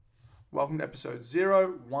Welcome to episode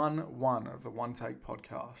 011 of the One Take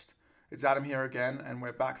podcast. It's Adam here again, and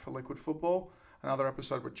we're back for Liquid Football. Another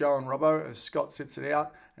episode with Joe and Robbo as Scott sits it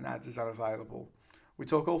out and Ads is unavailable. We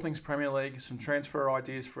talk all things Premier League, some transfer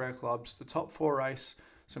ideas for our clubs, the top four race,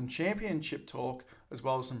 some championship talk, as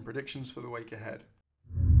well as some predictions for the week ahead.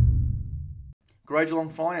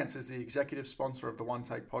 Gragelong Finance is the executive sponsor of the One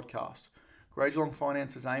Take podcast. Gragelong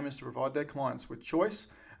Finance's aim is to provide their clients with choice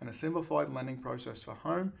and a simplified lending process for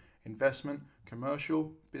home, investment,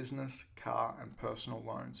 commercial, business, car, and personal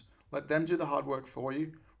loans. Let them do the hard work for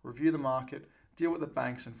you, review the market, deal with the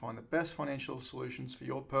banks, and find the best financial solutions for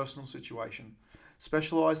your personal situation.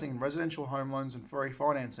 Specialising in residential home loans and free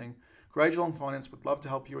financing, Gragelong Finance would love to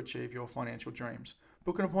help you achieve your financial dreams.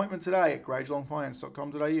 Book an appointment today at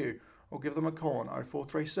gragelongfinance.com.au or give them a call on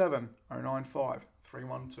 0437 095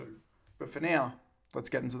 312. But for now, let's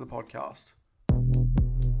get into the podcast.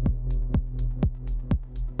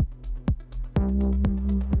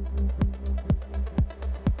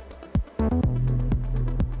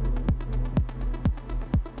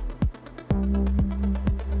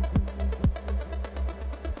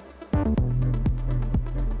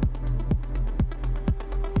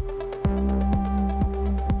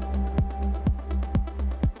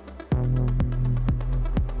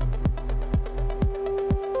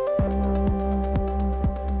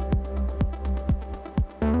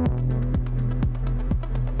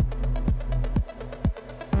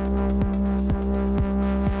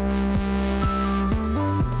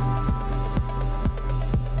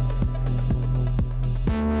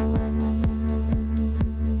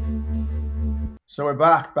 So we're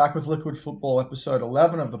back with Liquid Football, episode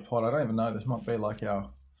 11 of the pod. I don't even know, this might be like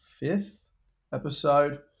our fifth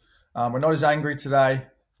episode. We're not as angry today,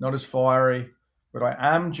 not as fiery, but I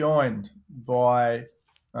am joined by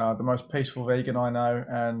the most peaceful vegan I know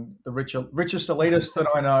and the richest elitist that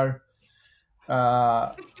I know,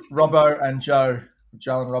 Robbo and Joe.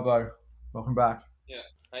 Joe and Robbo, welcome back. Yeah,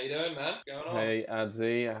 how you doing, man? What's going on? Hey,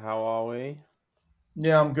 Adzi, how are we?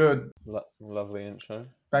 Yeah, I'm good. Lovely intro.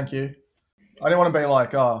 Thank you. I didn't want to be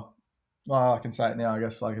like, well, I can say it now, I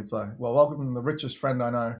guess. Like, it's like, well, welcome to the richest friend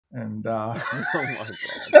I know. And, Oh my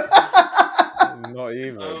God. Not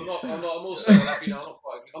even. I'm also happy.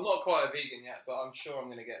 I'm not quite a vegan yet, but I'm sure I'm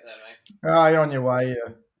going to get there, mate. Oh, you're on your way,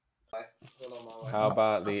 yeah. Well on my way. How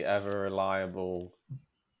about the ever reliable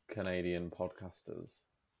Canadian podcasters?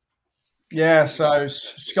 Yeah, so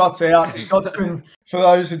Scott's out. Scott's been, for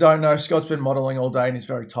those who don't know, Scott's been modelling all day and he's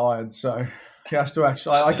very tired. So he has to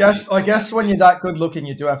actually, I guess when you're that good looking,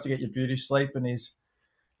 you do have to get your beauty sleep. And he's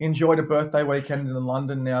enjoyed a birthday weekend in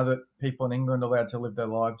London now that people in England are allowed to live their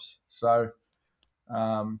lives. So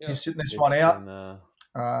he's sitting this one out.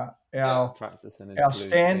 Our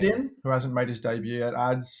stand-in, who hasn't made his debut yet,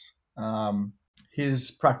 Ads,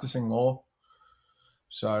 he's practicing law.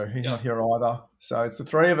 So he's not here either. So it's the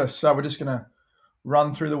three of us. So we're just going to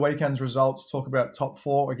run through the weekend's results, talk about top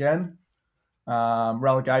four again.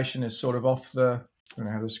 Relegation is sort of off the, I don't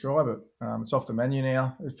know how to describe it. It's off the menu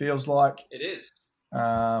now, it feels like. It is.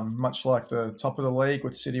 Much like the top of the league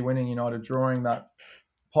with City winning, United drawing, that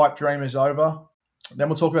pipe dream is over. Then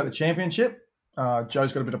we'll talk about the championship.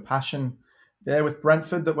 Joe's got a bit of passion there with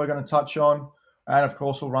Brentford that we're going to touch on. And of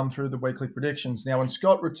course, we'll run through the weekly predictions. Now, when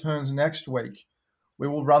Scott returns next week, we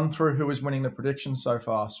will run through who is winning the predictions so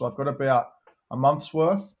far. So I've got about a month's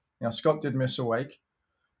worth. Now, Scott did miss a week,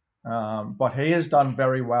 but he has done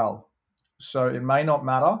very well. So it may not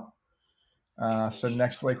matter. So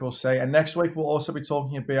next week we'll see. And next week we'll also be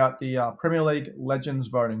talking about the Premier League Legends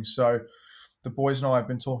voting. So the boys and I have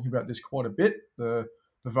been talking about this quite a bit. The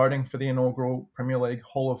voting for the inaugural Premier League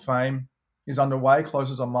Hall of Fame is underway,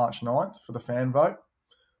 closes on March 9th for the fan vote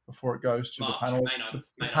before it goes to the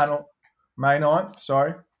panel. May 9th,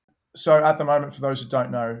 sorry. So at the moment, for those who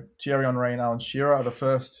don't know, Thierry Henry and Alan Shearer are the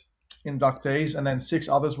first inductees, and then 6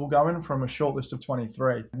 others will go in from a short list of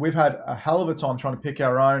 23. We've had a hell of a time trying to pick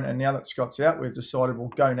our own, and now that Scott's out, we've decided we'll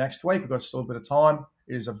go next week. We've got still a bit of time.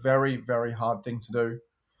 It is a very, very hard thing to do.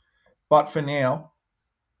 But for now,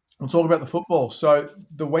 we'll talk about the football. So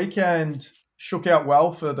the weekend shook out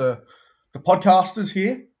well for the podcasters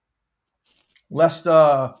here.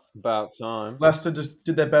 Leicester just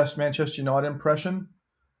did their best Manchester United impression.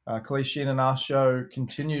 Kalishi and Iheanacho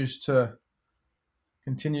continues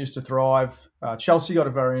to thrive. Chelsea got a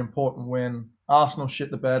very important win. Arsenal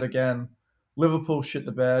shit the bed again. Liverpool shit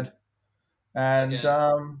the bed. And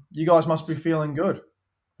you guys must be feeling good.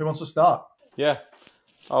 Who wants to start? Yeah,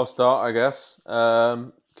 I'll start, I guess.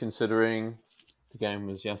 Considering the game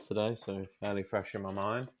was yesterday, so fairly fresh in my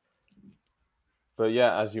mind. But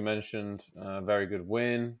yeah, as you mentioned, very good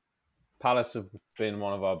win. Palace have been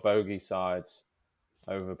one of our bogey sides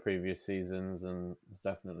over previous seasons, and was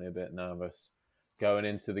definitely a bit nervous going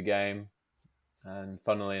into the game. And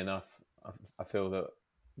funnily enough, I feel that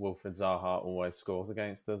Wilfried Zaha always scores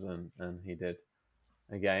against us, and he did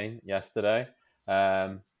again yesterday.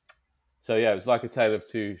 So yeah, it was like a tale of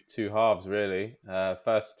two halves, really.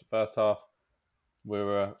 First half, we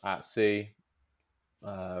were at sea,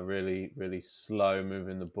 really slow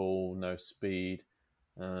moving the ball, no speed.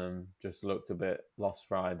 Just looked a bit lost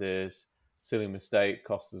for ideas. Silly mistake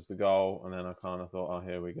cost us the goal, and then I kind of thought, oh,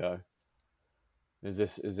 here we go. Is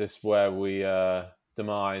this where we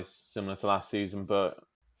demise similar to last season? But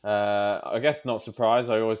I guess not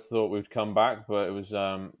surprised. I always thought we'd come back, but it was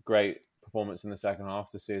great performance in the second half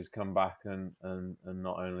to see us come back and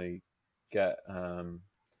not only get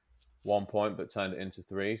 1 point but turned it into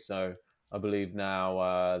 3. So I believe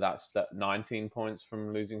now that's 19 points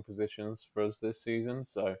from losing positions for us this season.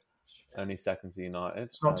 So only second to United.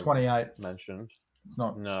 It's not 28. Mentioned. It's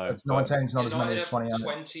not. No, It's 19. It's not as many United as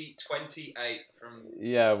 28. 28 from.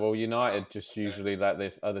 Yeah, well, United just usually let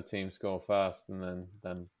the other team score first and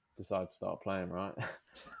then decide to start playing, right?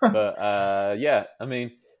 But yeah, I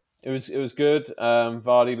mean, it was good.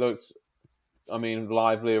 Vardy looked,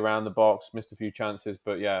 lively around the box, missed a few chances,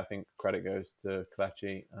 but yeah, I think credit goes to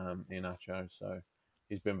Kelechi Iheanacho. So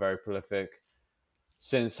he's been very prolific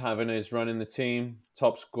since having his run in the team,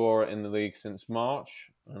 top scorer in the league since March,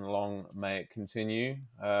 and long may it continue.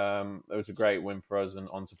 It was a great win for us and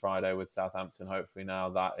on to Friday with Southampton. Hopefully now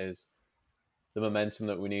that is the momentum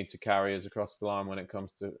that we need to carry us across the line when it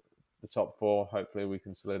comes to the top 4. Hopefully we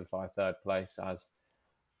can solidify third place, as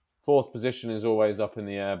fourth position is always up in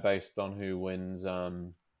the air based on who wins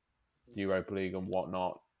the Europa League and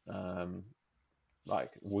whatnot.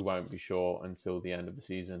 We won't be sure until the end of the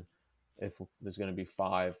season if there's going to be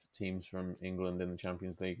 5 teams from England in the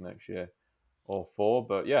Champions League next year or 4.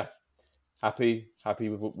 But yeah, happy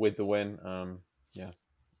with the win. Yeah.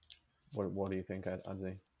 What do you think,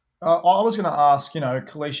 Adzi? I was going to ask,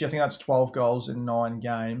 Kelechi, I think that's 12 goals in 9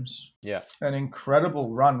 games. Yeah. An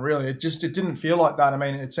incredible run, really. It didn't feel like that. I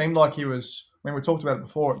mean, it seemed like he was, we talked about it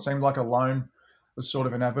before, it seemed like a loan was sort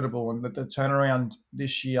of inevitable, and the turnaround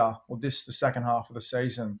this year, or the second half of the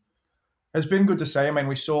season, has been good to see. I mean,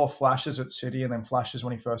 we saw flashes at City and then flashes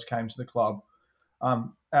when he first came to the club.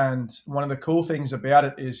 And one of the cool things about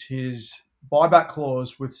it is his buyback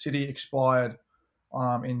clause with City expired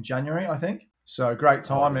in January, I think. So great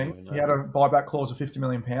timing. He had a buyback clause of £50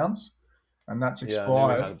 million, and that's expired. Yeah, I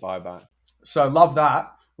knew he had a buyback. So love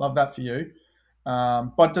that for you.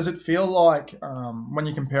 But does it feel like, when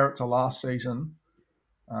you compare it to last season,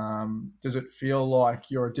 does it feel like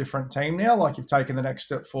you're a different team now? Like you've taken the next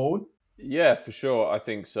step forward? Yeah, for sure. I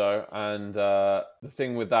think so. And the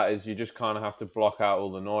thing with that is you just kind of have to block out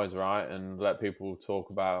all the noise, right? And let people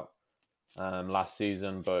talk about last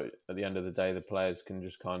season. But at the end of the day, the players can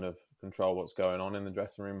just kind of control what's going on in the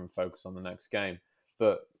dressing room and focus on the next game.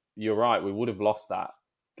 But you're right. We would have lost that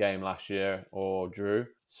game last year or drew.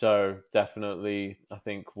 So definitely, I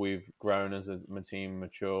think we've grown as a team,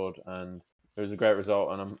 matured, and it was a great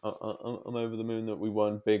result. And I'm over the moon that we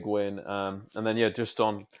won. Big win. And then, yeah, just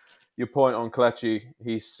on your point on Kelechi,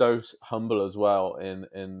 he's so humble as well in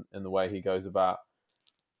the way he goes about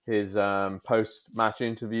his post-match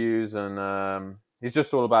interviews, and he's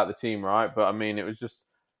just all about the team, right? But I mean, it was just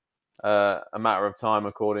a matter of time,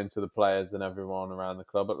 according to the players and everyone around the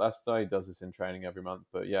club at Leicester. He does this in training every month,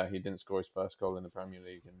 but yeah, he didn't score his first goal in the Premier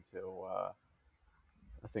League until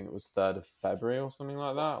I think it was 3rd of February or something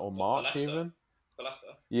like that, or March even. For Leicester?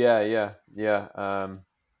 Yeah.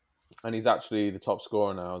 And he's actually the top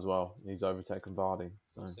scorer now as well. He's overtaken Vardy.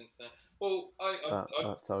 So since then. Well,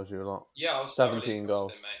 that tells you a lot. Yeah, I was 17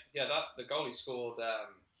 goals. him, mate. Yeah, the goal he scored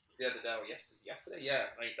the other day or yesterday. Yeah,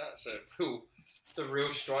 mate, that's a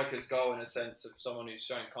real striker's goal in a sense of someone who's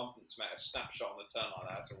showing confidence, mate. A snapshot on the turn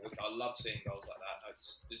like that. I love seeing goals like that.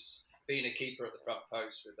 It's just being a keeper at the front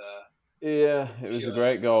post with Yeah, it was a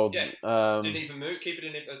great goal. Yeah, didn't even move. Keeper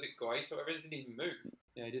didn't. Was it Guaita or whatever? Didn't even move.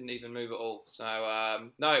 Yeah, he didn't even move at all. So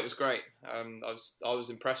no, it was great. I was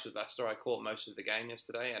impressed with Leicester. I caught most of the game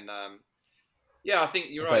yesterday, and yeah, I think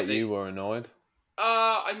you're right. You were annoyed.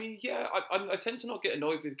 I mean, yeah, I tend to not get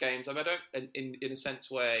annoyed with games. I mean, I don't in a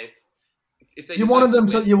sense where if they you wanted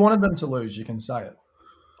them to lose, you can say it.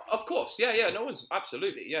 Of course, yeah. No one's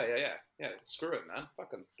absolutely, yeah. Screw it, man,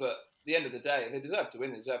 fuck them. But at the end of the day, they deserve to win.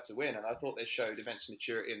 They deserve to win, and I thought they showed immense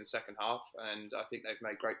maturity in the second half, and I think they've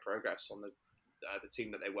made great progress on the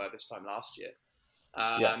team that they were this time last year.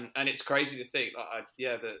 And it's crazy to think,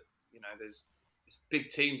 that there's big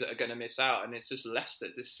teams that are going to miss out, and it's just Leicester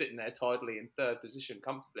just sitting there tidily in third position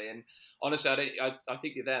comfortably. And honestly, I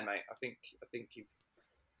think you're there, mate. I think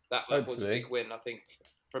that was a big win. I think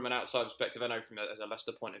from an outside perspective, I know as a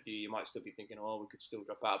Leicester point of view, you might still be thinking, "Oh, we could still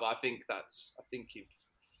drop out," but I think that's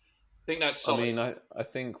solid. I mean, I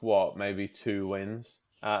think maybe 2 wins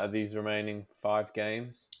out of these remaining 5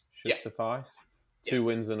 games should suffice. 2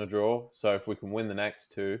 wins and a draw. So if we can win the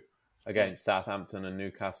next 2 against Southampton and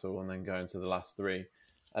Newcastle, and then go into the last 3,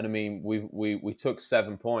 and I mean, we took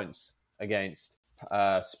 7 points against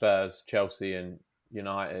Spurs, Chelsea, and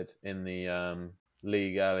United in the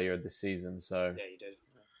league earlier this season. So yeah, you did.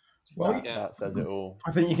 Well, that says it all.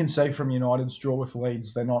 I think you can say from United's draw with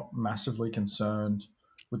Leeds, they're not massively concerned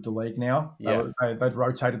with the league now. Yeah. They'd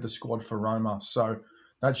rotated the squad for Roma, so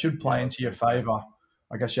that should play into your favour.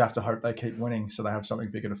 I guess you have to hope they keep winning, so they have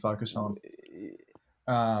something bigger to focus on.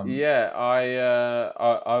 I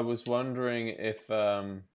was wondering if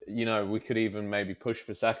we could even maybe push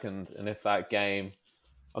for second, and if that game,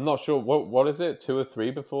 I'm not sure what is it, 2 or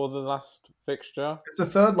 3 before the last fixture. It's a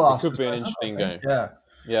third last. It could be an interesting game.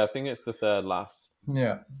 Yeah, I think it's the third last.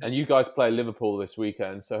 Yeah, and you guys play Liverpool this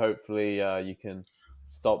weekend, so hopefully you can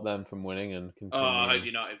stop them from winning and continue. Oh, I hope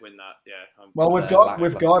United win that. Yeah. Well, we've got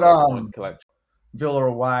Villa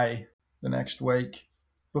away the next week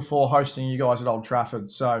before hosting you guys at Old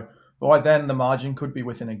Trafford. So by then the margin could be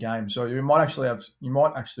within a game. So you might actually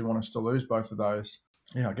want us to lose both of those.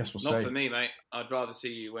 Yeah, I guess we'll see. Not for me, mate. I'd rather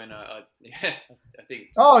see you win. I think.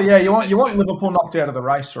 Oh yeah, you want Liverpool knocked out of the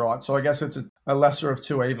race, right? So I guess it's a lesser of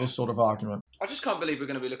 2 evils sort of argument. I just can't believe we're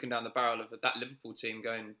going to be looking down the barrel of that Liverpool team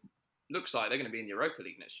going. Looks like they're going to be in the Europa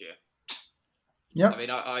League next year. Yeah. I mean,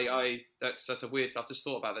 that's a weird. I've just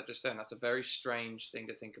thought about that just then. That's a very strange thing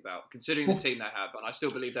to think about, considering the team they have. But I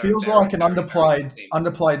still believe feels like an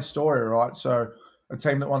underplayed story, right? So a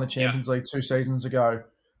team that won the Champions League 2 seasons ago,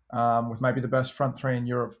 with maybe the best front 3 in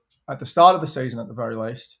Europe at the start of the season, at the very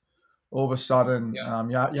least. All of a sudden,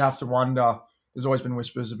 you have to wonder. There's always been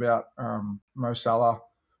whispers about Mo Salah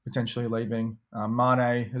potentially leaving.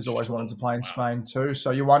 Mane has always wanted to play in Spain too.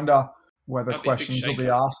 So you wonder whether questions will be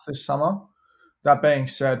asked this summer. That being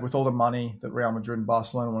said, with all the money that Real Madrid and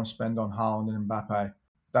Barcelona want to spend on Haaland and Mbappe,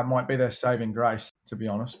 that might be their saving grace, to be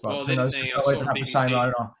honest. But who knows? They'll even have the same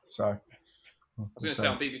owner. So I was going to say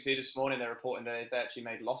on BBC this morning, they're reporting that they actually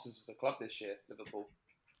made losses as a club this year, Liverpool.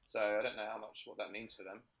 So I don't know what that means for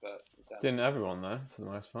them. But didn't everyone though, for the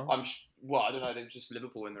most part? I don't know. It was just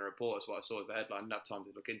Liverpool in the report. Is what I saw as the headline. Didn't have time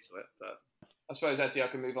to look into it, but I suppose actually I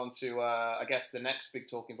can move on to I guess the next big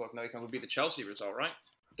talking point from the weekend would be the Chelsea result, right?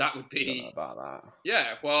 That would be. I don't know about that.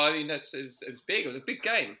 Yeah, well, I mean, it was big. It was a big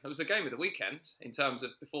game. It was the game of the weekend in terms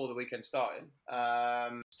of before the weekend started.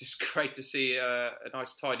 Just great to see a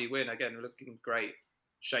nice tidy win again. Looking great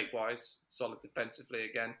shape-wise, solid defensively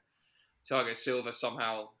again. Thiago Silva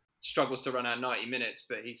somehow struggles to run out 90 minutes,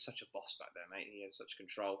 but he's such a boss back there, mate. He has such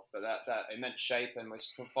control. But that immense shape, and we're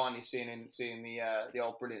finally seeing the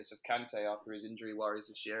old brilliance of Kante after his injury worries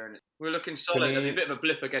this year, and we're looking solid. I mean, a bit of a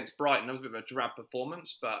blip against Brighton. That was a bit of a drab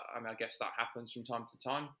performance, but I mean, I guess that happens from time to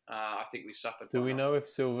time. I think we suffered. Do we know if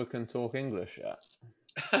Silva can talk English yet?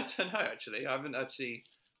 I don't know, actually. I haven't actually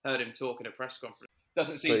heard him talk in a press conference.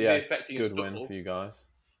 Doesn't seem to be affecting his football. Good win for you guys.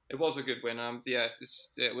 It was a good win.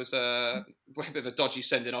 It was a bit of a dodgy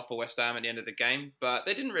sending off for West Ham at the end of the game, but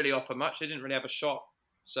they didn't really offer much. They didn't really have a shot,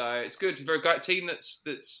 so it's good for a great team that's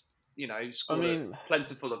scored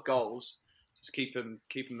plentiful of goals. Just keep them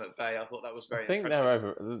at bay. I thought that was very. I think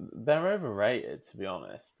impressive. They're overrated, to be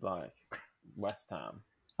honest. Like West Ham,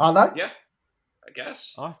 aren't they? Yeah, I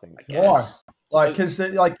guess. I think so. Why? Because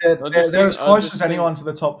they're as close as anyone to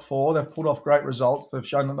the top 4. They've pulled off great results. They've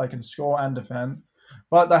shown that they can score and defend.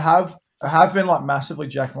 But they have been like massively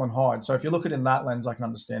Jekyll and Hyde. So if you look at it in that lens, I can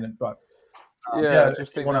understand it. But I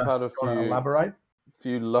just think they've had a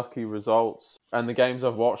few lucky results, and the games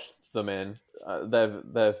I've watched them in,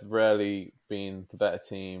 they've rarely been the better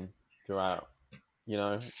team throughout.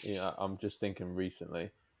 I'm just thinking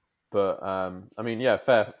recently, but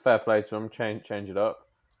fair play to them. Change it up.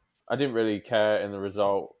 I didn't really care in the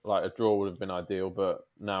result. Like a draw would have been ideal, but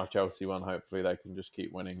now Chelsea won. Hopefully they can just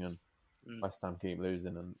keep winning and West Ham keep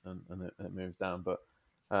losing and it moves down. But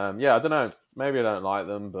I don't know. Maybe I don't like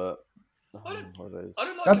them, but I don't like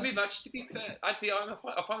them either. Actually, to be fair, I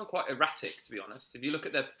find them quite erratic. To be honest, if you look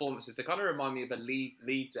at their performances, they kind of remind me of the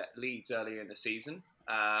Leeds earlier in the season.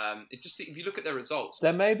 If you look at their results,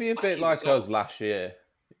 they may be a bit like us last year.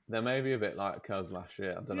 I don't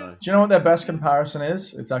know. Do you know what their best comparison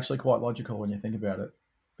is? It's actually quite logical when you think about it.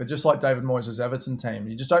 They're just like David Moyes' Everton team.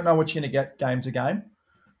 You just don't know what you're going to get game to game.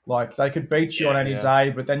 Like, they could beat you on any Yeah. day,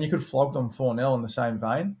 but then you could flog them 4-0 in the same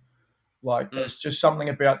vein. Like, there's just something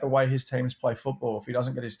about the way his teams play football. If he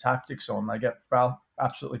doesn't get his tactics on, they get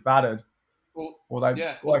absolutely battered. Well, Or they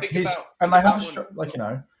yeah. Well, like think he's about- and think they have about when- like, you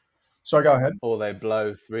know. So go ahead. Or they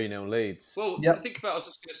blow 3-0 leads. Well, Yep. think about. I was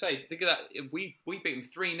just going to say. Think of that. We beat them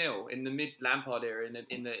 3-0 in the mid Lampard era.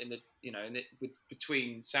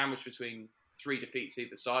 Sandwiched between 3 defeats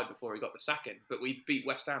either side before he got the sacking. But we beat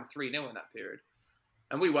West Ham 3-0 in that period,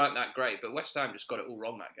 and we weren't that great. But West Ham just got it all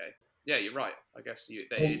wrong that game. Yeah, you're right. I guess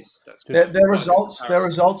that's Their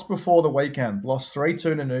results before the weekend: lost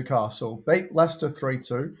 3-2 to Newcastle, beat Leicester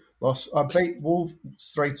 3-2, beat Wolves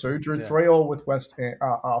 3-2, drew 3-3 with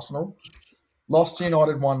Arsenal, lost to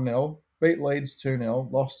United 1-0, beat Leeds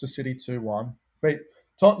 2-0, lost to City 2-1, beat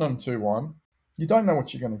Tottenham 2-1. You don't know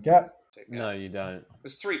what you're going to get. No, you don't. It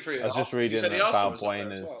was 3-3. I was just reading that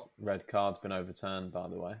Balbuena's red card's been overturned, by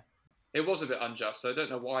the way. It was a bit unjust, so I don't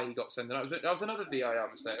know why he got sent out. That was another VAR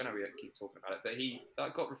mistake. I know we keep talking about it, but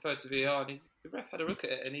that got referred to VAR, and the ref had a look at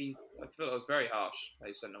it, and I feel it was very harsh.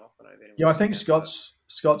 They sent him off. I think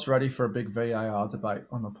Scott's ready for a big VAR debate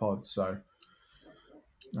on the pod, so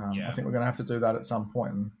I think we're going to have to do that at some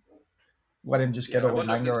point and let him just get all his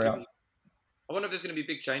anger out. I wonder if there's going to be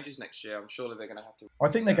big changes next year. I'm sure that they're going to have to. I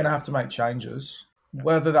think they're going to have to make changes.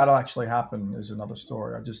 Whether that'll actually happen is another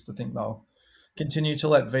story. I think they'll continue to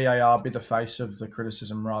let VAR be the face of the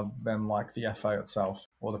criticism rather than like the FA itself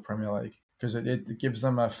or the Premier League, because it gives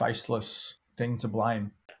them a faceless thing to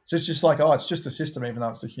blame. So it's just like, it's just the system, even though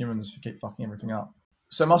it's the humans who keep fucking everything up.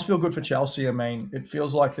 So it must feel good for Chelsea. I mean, it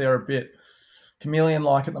feels like they're a bit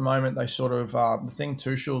chameleon-like at the moment. They sort of, the thing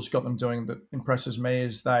Tuchel's got them doing that impresses me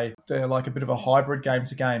is they're like a bit of a hybrid game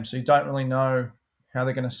to game. So you don't really know how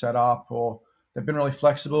they're going to set up, or they've been really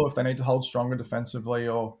flexible if they need to hold stronger defensively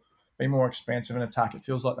or be more expansive in attack. It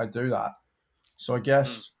feels like they do that. So I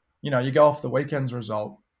guess, you go off the weekend's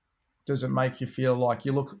result. Does it make you feel like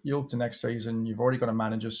you look to next season, you've already got a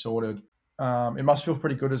manager sorted? It must feel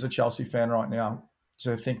pretty good as a Chelsea fan right now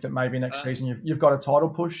to think that maybe next season you've got a title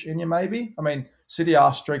push in you, maybe. I mean, City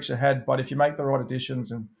are streaks ahead, but if you make the right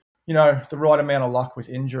additions and, the right amount of luck with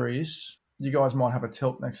injuries, you guys might have a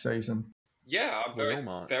tilt next season. Yeah, I'm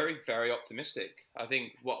very, very optimistic. I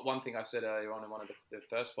think one thing I said earlier on in one of the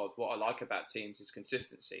first pods, what I like about teams is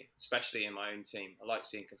consistency, especially in my own team. I like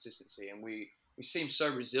seeing consistency, and we seem so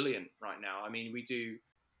resilient right now. I mean, we do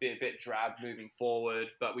be a bit drab moving forward,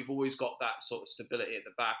 but we've always got that sort of stability at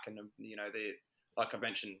the back, and like I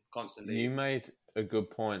mentioned constantly. You made a good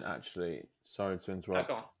point, actually. Sorry to interrupt.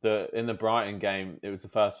 Go on. In the Brighton game, it was the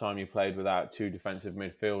first time you played without two defensive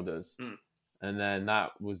midfielders. And then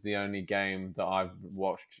that was the only game that I've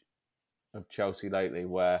watched of Chelsea lately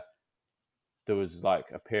where there was like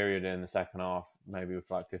a period in the second half, maybe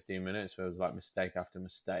with like 15 minutes, where it was like mistake after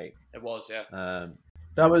mistake. It was, yeah.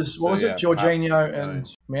 That was, Jorginho and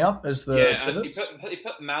Mount as the pivots? He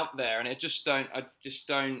put Mount there, and I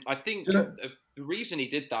think the reason he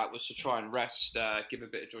did that was to try and rest, give a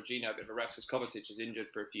bit of Jorginho a bit of a rest, because Kovacic is injured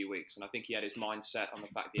for a few weeks, and I think he had his mind set on the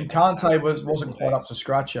fact that Kante wasn't quite up to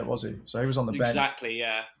scratch yet, was he? So he was on the bench. Exactly,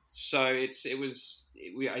 yeah. So he was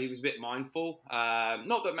a bit mindful.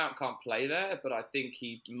 Not that Mount can't play there, but I think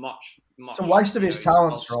he much. It's a waste of his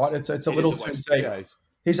talents, right? It's a little too deep.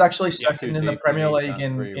 He's actually second in the Premier League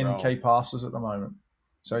in key passes at the moment.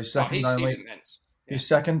 So he's second only. He's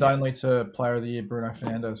second only to Player of the Year Bruno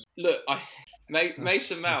Fernandes. Look,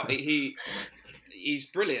 Mason Mount, he's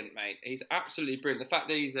brilliant, mate. He's absolutely brilliant. The fact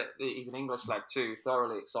that he's an English lad too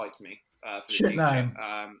thoroughly excites me. For the shit name.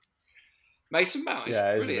 Mason Mount is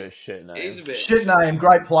brilliant. He's a bit shit name.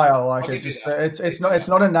 Great player. Like it's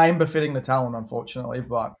not a name befitting the talent, unfortunately,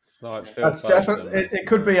 but. That's definitely. It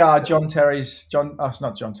could be not John Terry.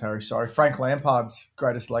 Sorry, Frank Lampard's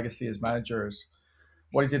greatest legacy as manager is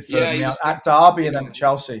what he did for at Derby and then at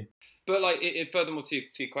Chelsea. But furthermore to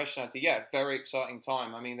your question, very exciting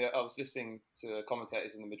time. I mean, I was listening to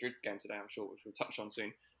commentators in the Madrid game today. I'm sure, which we'll touch on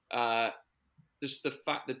soon. Just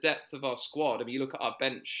the depth of our squad. I mean, you look at our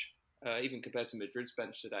bench, even compared to Madrid's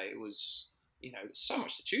bench today. It was so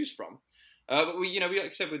much to choose from. But we like I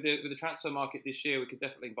said, with the transfer market this year, we could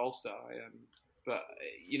definitely bolster. But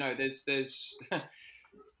there's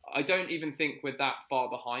I don't even think we're that far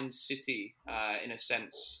behind City in a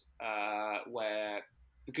sense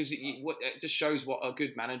because it just shows what a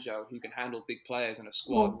good manager who can handle big players in a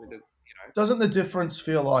squad with Doesn't the difference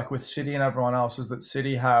feel like with City and everyone else is that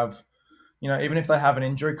City have, even if they have an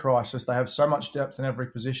injury crisis, they have so much depth in every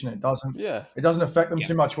position. It doesn't affect them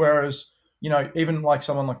too much. Whereas even like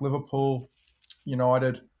someone like Liverpool,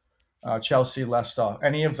 United, Chelsea, Leicester,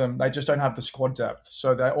 any of them, they just don't have the squad depth.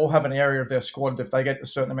 So they all have an area of their squad if they get a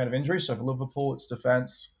certain amount of injuries. So for Liverpool, it's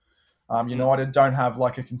defence. United don't have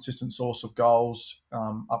like a consistent source of goals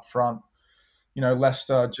up front.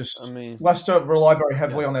 Leicester Leicester rely very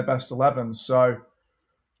heavily on their best 11. So,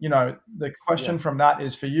 the question from that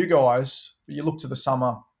is for you guys, you look to the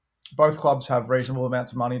summer, both clubs have reasonable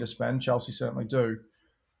amounts of money to spend. Chelsea certainly do.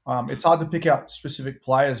 It's hard to pick out specific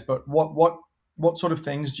players, but what sort of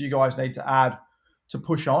things do you guys need to add to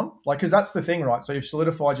push on? Like, because that's the thing, right? So you've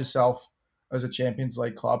solidified yourself as a Champions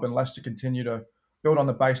League club, and Leicester continue to build on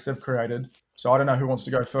the base they've created. So I don't know who wants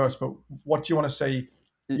to go first, but what do you want to see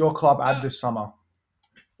your club add this summer?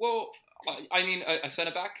 Well, I mean, a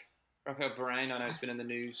centre back, Rafael Varane. I know it's been in the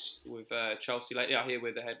news with Chelsea lately. I hear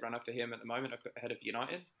we're the head runner for him at the moment, ahead of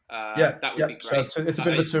United. That would be great. So it's a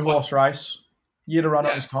bit of a two-horse race. Year to run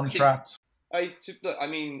out his contract. I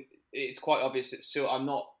mean, it's quite obvious that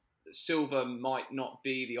Silva might not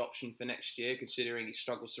be the option for next year, considering he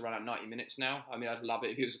struggles to run out 90 minutes now. I mean, I'd love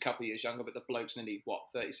it if he was a couple of years younger, but the bloke's nearly,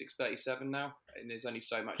 36, 37 now? And there's only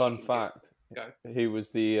so much. Fun fact, he was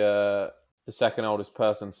the second oldest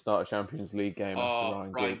person to start a Champions League game after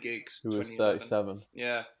Ryan Giggs, who was 37.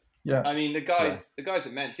 Yeah. I mean, the guy's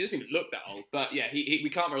immense. He doesn't even look that old, but yeah, we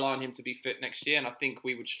can't rely on him to be fit next year, and I think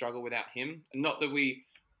we would struggle without him. And not that we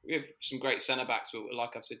have some great centre backs, but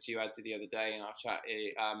like I've said to you, Adzi, the other day in our chat,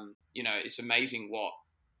 it's amazing what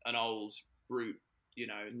an old, brute,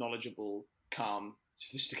 knowledgeable, calm,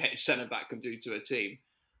 sophisticated centre back can do to a team,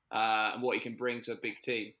 and what he can bring to a big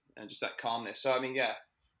team, and just that calmness. So I mean, yeah.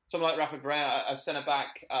 Someone like Rafa Varane, a centre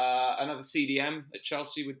back, another CDM at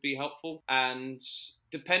Chelsea would be helpful. And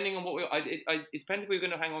depending on it depends if we're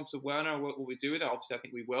going to hang on to Werner or what we do with it. Obviously, I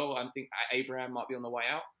think we will. I think Abraham might be on the way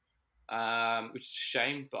out, which is a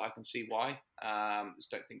shame, but I can see why.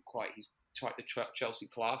 Just don't think quite he's quite the Chelsea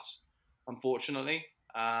class, unfortunately.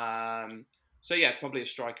 So yeah, probably a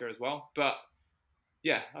striker as well. But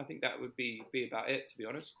yeah, I think that would be about it, to be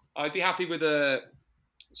honest. I'd be happy with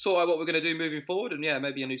sort out what we're going to do moving forward, and yeah,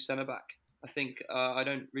 maybe a new centre back. I think I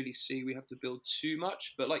don't really see we have to build too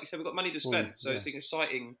much, but like you said, we've got money to spend, so it's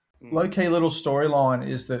exciting. Low-key little storyline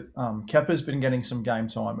is that Kepa's been getting some game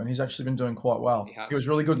time, and he's actually been doing quite well. He was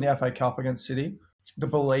really good in the FA Cup against City. The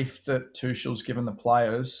belief that Tuchel's given the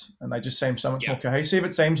players, and they just seem so much more cohesive.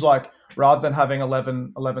 It seems like rather than having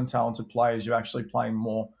 11 talented players, you're actually playing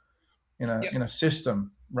more in a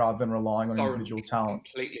system rather than relying on individual talent.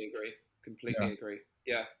 Completely agree.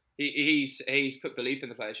 Yeah, he's put belief in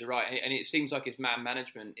the players. You're right, and it seems like his man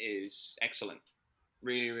management is excellent,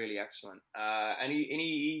 really, really excellent. And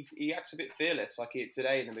he acts a bit fearless. Like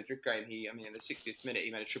today in the Madrid game, in the 60th minute, he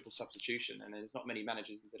made a triple substitution, and there's not many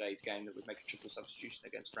managers in today's game that would make a triple substitution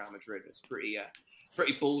against Real Madrid. It's pretty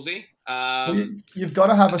ballsy. You've got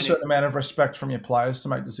to have a certain amount of respect from your players to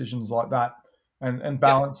make decisions like that, and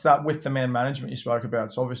balance that with the man management you spoke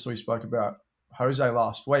about. So obviously, we spoke about Jose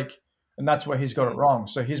last week. And that's where he's got it wrong.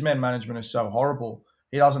 So his man management is so horrible.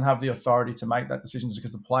 He doesn't have the authority to make that decision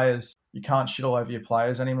because the players, you can't shit all over your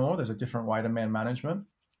players anymore. There's a different way to man management.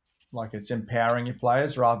 Like it's empowering your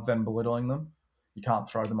players rather than belittling them. You can't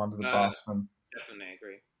throw them under the bus. Definitely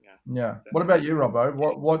agree. Yeah. Definitely. What about you, Robbo?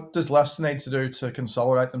 What does Leicester need to do to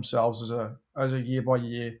consolidate themselves as a year by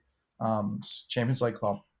year Champions League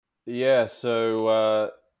club? Yeah.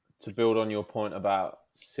 So to build on your point about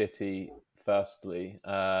City. Firstly,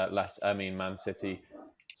 Man City.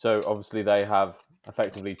 So obviously they have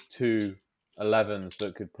effectively 2 11s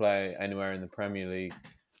that could play anywhere in the Premier League,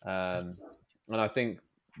 and I think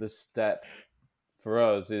the step for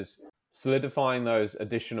us is solidifying those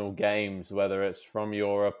additional games, whether it's from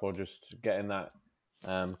Europe or just getting that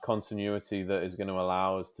continuity that is going to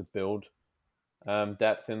allow us to build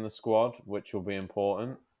depth in the squad, which will be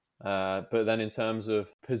important. But then in terms of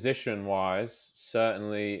position-wise,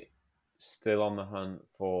 certainly still on the hunt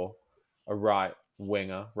for a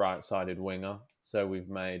right-sided winger. So we've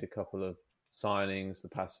made a couple of signings the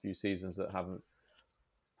past few seasons that haven't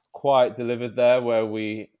quite delivered there where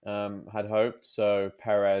we had hoped. So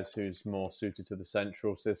Perez, who's more suited to the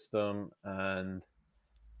central system, and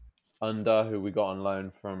Under, who we got on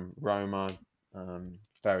loan from Roma,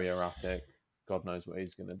 very erratic. God knows what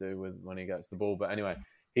he's going to do when he gets the ball. But anyway,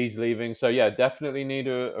 he's leaving. So yeah, definitely need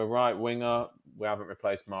a right winger. We haven't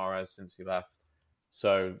replaced Mahrez since he left.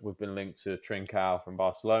 So we've been linked to Trincao from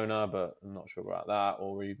Barcelona, but I'm not sure about that.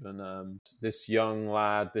 Or even this young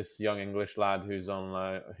English lad who's on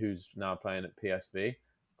loan, who's now playing at PSV.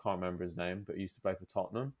 Can't remember his name, but he used to play for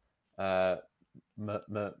Tottenham.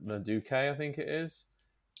 Maduke, I think it is.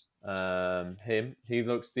 He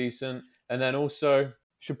looks decent. And then also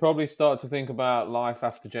should probably start to think about life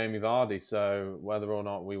after Jamie Vardy. So whether or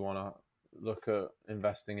not we want to look at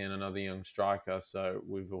investing in another young striker. So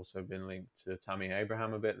we've also been linked to Tammy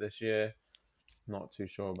Abraham a bit this year. Not too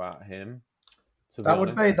sure about him. To be That would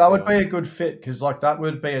honest, be that would be a good fit because like that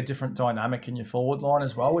would be a different dynamic in your forward line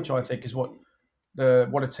as well, which I think is what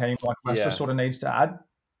a team like Leicester Yeah. sort of needs to add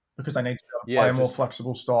because they need to play Yeah, a more just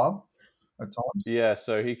flexible style at times. yeah.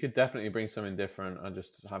 So he could definitely bring something different. I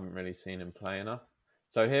just haven't really seen him play enough.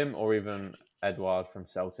 So him or even Edouard from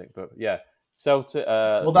Celtic. But yeah, Celtic.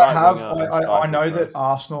 Well, they Right have. winger and I striker know that first.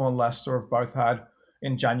 Arsenal and Leicester have both had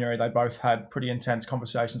in January. They both had pretty intense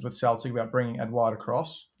conversations with Celtic about bringing Edouard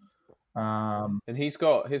across. And he's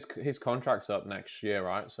got his contract's up next year,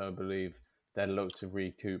 right? So I believe they'd look to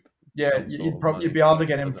recoup Yeah, some sort of money you'd be able to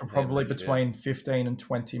get him for him probably this year. between 15 and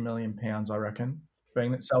 20 million pounds, I reckon.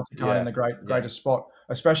 Being that Celtic aren't in Yeah, the yeah, greatest spot,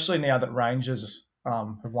 especially now that Rangers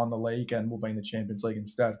have won the league and will be in the Champions League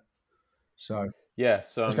instead. So yeah.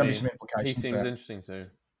 So there's I going to be mean, some he implications seems there. interesting too.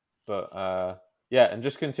 But yeah, and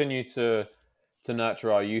just continue to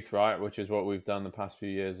nurture our youth, right? Which is what we've done the past few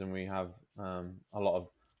years, and we have a lot of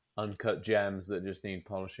uncut gems that just need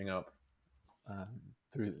polishing up um,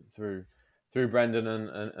 through Brendan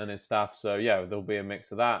and his staff. So yeah, there'll be a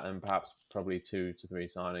mix of that, and perhaps probably 2 to 3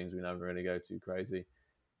 signings. We never really go too crazy,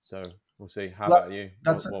 so we'll see. How about you?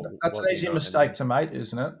 That's an What easy United mistake need? to make,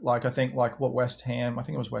 isn't it? Like I think like what West Ham, I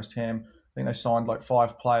think it was West Ham. I think they signed like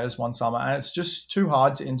 5 players one summer, and it's just too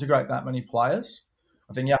hard to integrate that many players.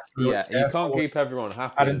 I think you have to be really Yeah, you can't careful with keep everyone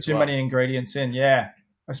happy adding as too many well. ingredients in. Yeah,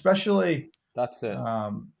 especially That's it.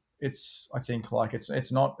 it's I think like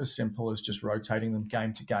it's not as simple as just rotating them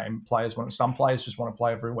game to game. Some players just want to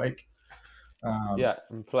play every week. Yeah,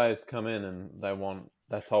 and players come in and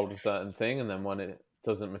they're told a certain thing, and then when it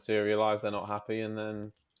doesn't materialize, they're not happy, and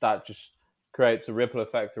then that just creates a ripple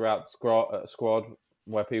effect throughout the squad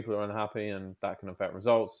where people are unhappy, and that can affect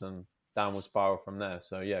results and downward spiral from there.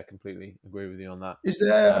 So yeah, completely agree with you on that. Is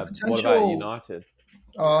there a What about potential? United?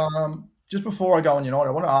 Just before I go on United,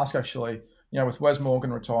 I want to ask actually. With Wes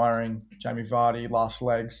Morgan retiring, Jamie Vardy last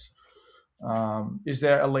legs. Is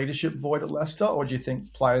there a leadership void at Leicester, or do you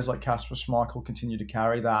think players like Casper Schmeichel continue to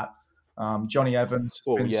carry that? Johnny Evans has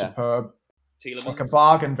Oh been yeah, superb, like a Tielemans.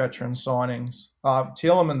 bargain veteran signings.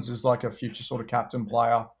 Tielemans is like a future sort of captain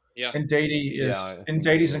player. Yeah. yeah, I think he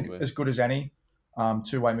Ndidi's will be. as good as any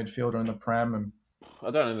two-way midfielder in the Prem, and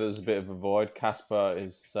I don't know. There's a bit of a void. Casper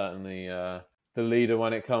is certainly the leader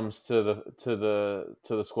when it comes to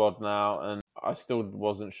the squad now, and I still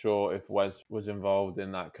wasn't sure if Wes was involved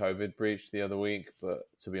in that COVID breach the other week. But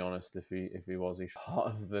to be honest, if he was, he's part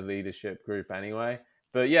of the leadership group anyway.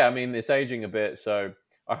 But yeah, I mean, it's aging a bit, so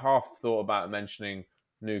I half thought about mentioning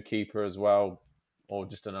new keeper as well, or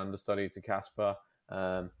just an understudy to Casper.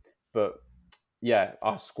 But yeah,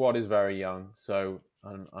 our squad is very young, so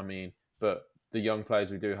I mean, but the young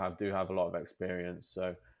players we do have a lot of experience.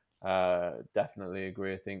 So definitely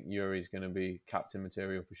agree. I think Yuri's going to be captain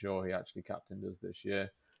material for sure. He actually captained us this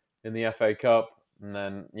year in the FA Cup, and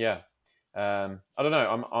then yeah, I don't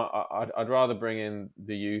know. I'd rather bring in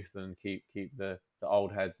the youth and keep the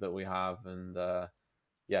old heads that we have, and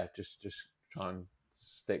yeah, just try and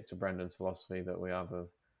stick to Brendan's philosophy that we have of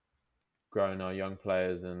growing our young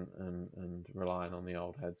players and relying on the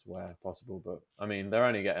old heads where possible. But I mean, they're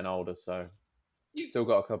only getting older, so You, still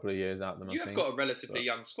got a couple of years out of them. you I have think. got a relatively But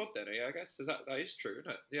young squad then, yeah, I guess. That is true,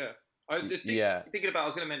 isn't it? Yeah. yeah, Thinking about, I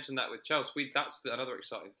was going to mention that with Chelsea. That's another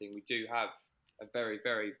exciting thing. We do have a very,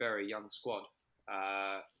 very, very young squad.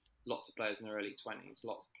 Lots of players in their early 20s.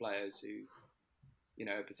 Lots of players who,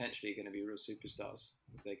 potentially going to be real superstars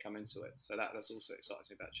as they come into it. So that's also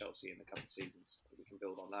exciting about Chelsea in the coming seasons. We can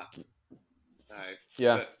build on that. So,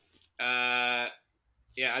 yeah. But,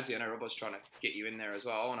 yeah, Adzi, I know Robert's trying to get you in there as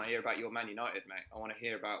well. I want to hear about your Man United, mate. I want to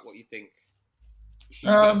hear about what you think you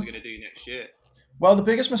guys are going to do next year. Well, the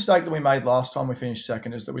biggest mistake that we made last time we finished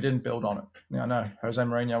second is that we didn't build on it. Now, I know Jose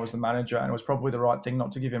Mourinho was the manager, and it was probably the right thing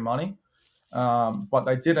not to give him money, but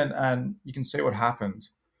they didn't, and you can see what happened.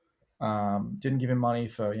 Didn't give him money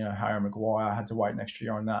for Harry Maguire. Had to wait an extra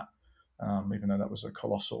year on that, even though that was a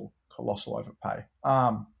colossal overpay.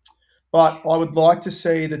 But I would like to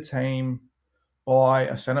see the team buy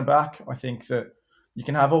a centre back. I think that you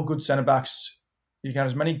can have all good centre backs. You can have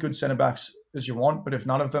as many good centre backs as you want, but if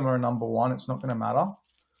none of them are a number one, it's not going to matter.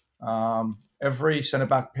 Every centre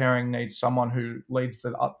back pairing needs someone who leads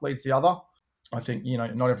the other. I think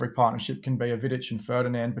not every partnership can be a Vidic and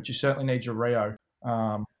Ferdinand, but you certainly need your Rio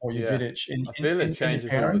or your Yeah. Vidic in I feel it your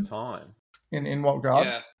changes all the pairing. time. In what regard?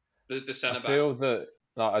 Yeah, the I centre feel backs. that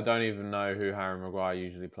Like, I don't even know who Harry Maguire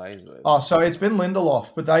usually plays with. Oh, so it's been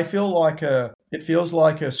Lindelof, but they feel like it feels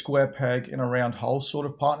like a square peg in a round hole sort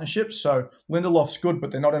of partnership. So Lindelof's good,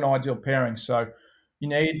 but they're not an ideal pairing. So you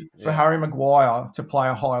need for Yeah. Harry Maguire to play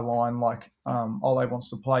a high line like Ole wants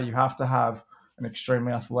to play. You have to have an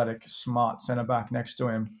extremely athletic, smart centre back next to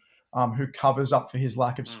him who covers up for his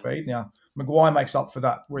lack of speed. Now Maguire makes up for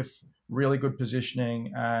that with really good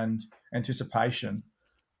positioning and anticipation,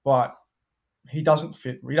 but he doesn't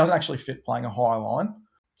fit. He doesn't actually fit playing a high line,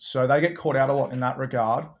 so they get caught out a lot in that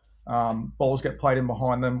regard. Balls get played in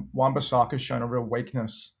behind them. Wan-Bissaka's shown a real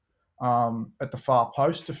weakness at the far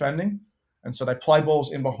post defending, and so they play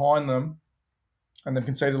balls in behind them, and they've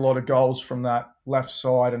conceded a lot of goals from that left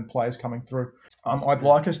side and players coming through. I'd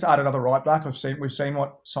like us to add another right back. We've seen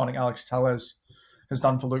what signing Alex Telles has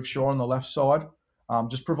done for Luke Shaw on the left side,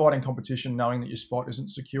 just providing competition, knowing that your spot isn't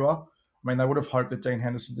secure. I mean, they would have hoped that Dean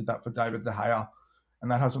Henderson did that for David De Gea,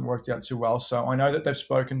 and that hasn't worked out too well. So I know that they've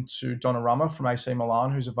spoken to Donnarumma from AC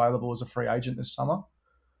Milan, who's available as a free agent this summer.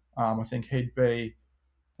 I think he'd be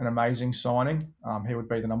an amazing signing. He would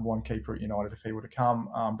be the number one keeper at United if he were to come.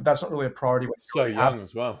 But that's not really a priority. So young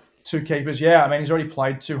as well. Two keepers, yeah. I mean, he's already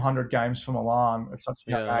played 200 games for Milan at such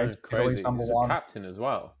a young age. Crazy. He's number He's one. a captain as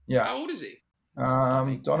well. Yeah. How old is he?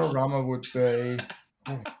 Donnarumma would be.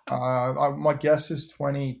 My guess is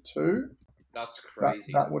 22. That's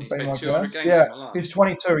crazy. That would He's be played my 200 guess. games Yeah, for Milan. he's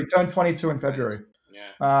 22. He turned 22 in February.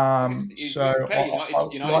 Yeah. So I'd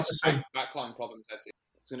like to see. Backline problems. That's it.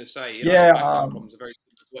 I was going to say, Yeah, backline problems are very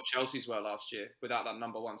similar to what Chelsea's were last year without that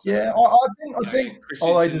number one. Yeah, I think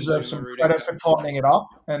Ole deserves some credit for tightening it up,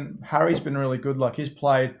 and Harry's been really good. Like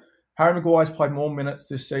Harry Maguire's played more minutes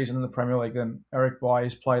this season in the Premier League than Eric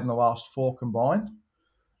Bailly's played in the last 4 combined.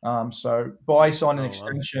 So Bailly signed an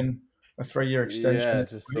extension, a 3-year extension. Yeah,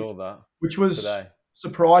 just saw that. Which was today.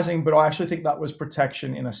 Surprising, but I actually think that was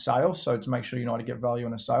protection in a sale. So to make sure United get value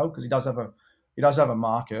in a sale, because he does have a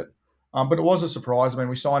market. But it was a surprise. I mean,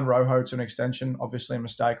 we signed Rojo to an extension, obviously a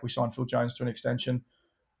mistake. We signed Phil Jones to an extension.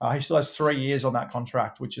 He still has 3 years on that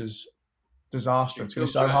contract, which is disastrous. It's going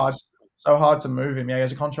to be so hard to move him. Yeah, he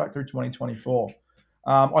has a contract through 2024.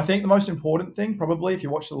 I think the most important thing, probably, if you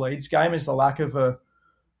watch the Leeds game, is the lack of a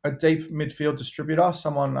deep midfield distributor,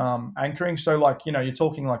 someone anchoring. So, you're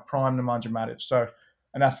talking like prime Nemanja Matic. So,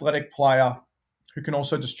 an athletic player who can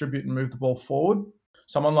also distribute and move the ball forward.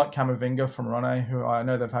 Someone like Camavinga from Rennes, who I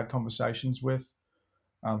know they've had conversations with.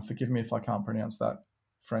 Forgive me if I can't pronounce that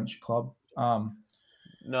French club. No,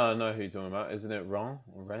 I know who you're talking about. Isn't it Rennes?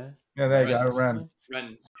 Yeah, there you go,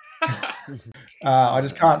 Rennes. I I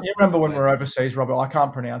just can't. You remember when we were overseas, Robert? I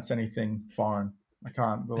can't pronounce anything foreign. I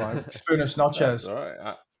can't. But like Buenos Noches. That's all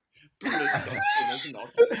right.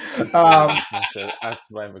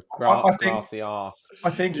 I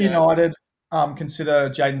think United consider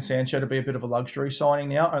Jadon Sancho to be a bit of a luxury signing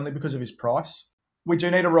now, only because of his price. We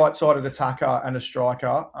do need a right-sided attacker and a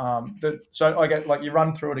striker. So I get you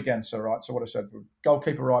run through it again, so right. So what I said: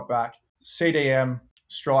 goalkeeper, right back, CDM,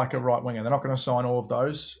 striker, right winger. They're not going to sign all of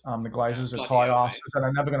those. The Glazers are tight asses, and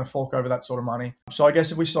they're never going to fork over that sort of money. So I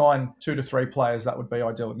guess if we sign 2 to 3 players, that would be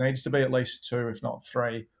ideal. It needs to be at least 2, if not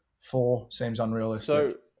 3. 4 seems unrealistic.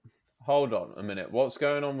 So, hold on a minute. What's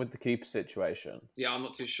going on with the keeper situation? Yeah, I'm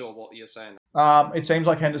not too sure what you're saying. It seems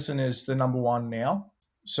like Henderson is the number one now.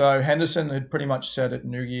 So Henderson had pretty much said at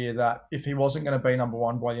New Year that if he wasn't going to be number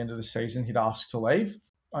one by the end of the season, he'd ask to leave.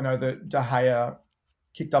 I know that De Gea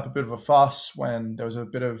kicked up a bit of a fuss when there was a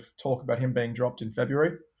bit of talk about him being dropped in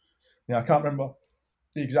February. Now, I can't remember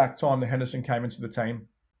the exact time that Henderson came into the team.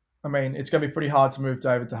 I mean, it's going to be pretty hard to move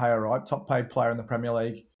David De Gea, right? Top paid player in the Premier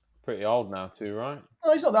League. Pretty old now too, right?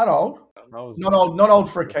 No, he's not that old. Not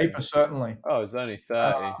old for a keeper, certainly. Oh, he's only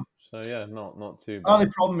 30. So, yeah, not too bad. The only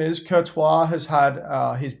problem is Courtois has had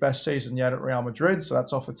his best season yet at Real Madrid, so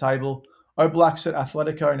that's off the table. Oblak's at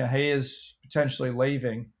Atletico. Now, he is potentially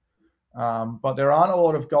leaving. But there aren't a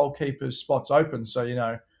lot of goalkeepers spots open.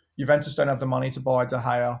 So, Juventus don't have the money to buy De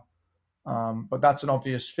Gea. But that's an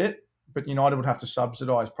obvious fit. But United would have to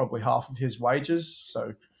subsidise probably half of his wages.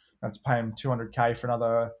 So, that's pay him $200K for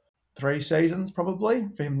another 3 seasons, probably,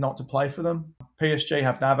 for him not to play for them. PSG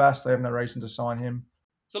have Navas. They have no reason to sign him.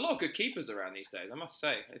 There's a lot of good keepers around these days, I must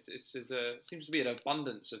say. It seems to be an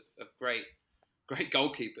abundance of great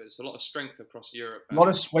goalkeepers. A lot of strength across Europe. A lot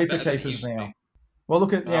of sweeper keepers now. Well,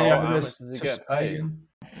 look at how much does he get paid?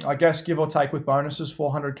 I guess give or take with bonuses,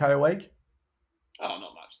 $400K a week. Oh,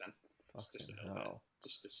 not much then. It's just a little bit.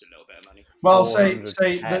 Just a little bit of money. Well, see,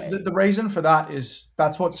 the reason for that is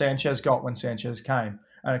that's what Sanchez got when Sanchez came,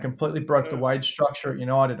 and it completely broke the wage structure at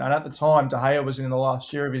United. And at the time, De Gea was in the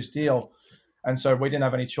last year of his deal, and so we didn't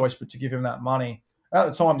have any choice but to give him that money. at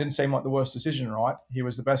the time didn't seem like the worst decision, right? He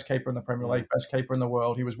was the best keeper in the Premier League, best keeper in the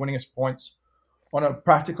world. He was winning us points on a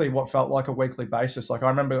practically what felt like a weekly basis. Like I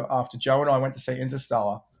remember after Joe and I went to see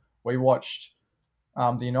Interstellar, we watched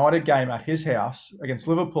the United game at his house against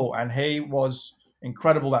Liverpool, and he was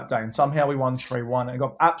incredible that day. And somehow we won 3-1 and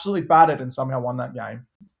got absolutely battered and somehow won that game.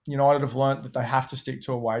 United have learnt that they have to stick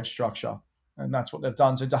to a wage structure, and that's what they've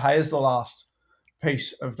done. So De Gea is the last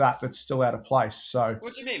piece of that that's still out of place. So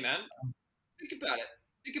What do you mean, man? Think about it.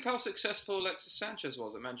 Think of how successful Alexis Sanchez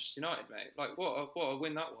was at Manchester United, mate. Like, what a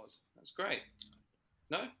win that was. That's great.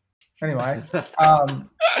 No? anyway,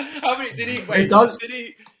 How many did he? Wait, It does- Did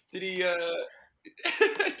he?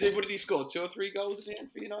 What did he score? 2 or 3 goals at the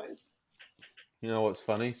end for United? You know what's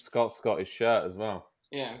funny? Scott's got his shirt as well.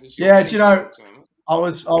 Yeah. It was Yeah, do you know- to him. I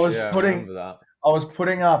was Yeah, I putting remember that. I was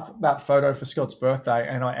putting up that photo for Scott's birthday,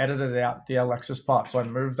 and I edited out the Alexis part, so I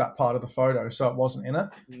moved that part of the photo so it wasn't in it.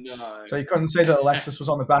 No. So you couldn't see that Alexis was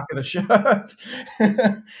on the back of the shirt. What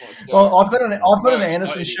a Well, I've got an Well,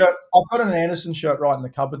 Anderson exciting. shirt. I've got an Anderson shirt right in the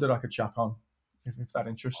cupboard that I could chuck on, if that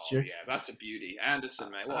interests Oh, you. yeah, that's a beauty. Anderson,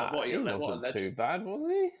 mate. What a He what a wasn't legend. too bad, was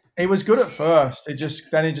he? He was good at first. He just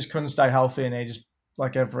couldn't stay healthy, and he just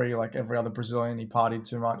like every other Brazilian, he partied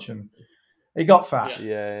too much and he got fat.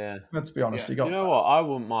 Yeah. Yeah. Let's be honest, Yeah. he got You know fat. what? I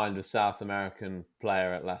wouldn't mind a South American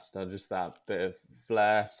player at Leicester. Just that bit of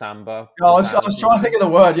flair, samba. I was trying to think of the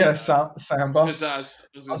word. Yeah, samba. Pizzazz.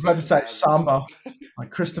 I was about to say samba, like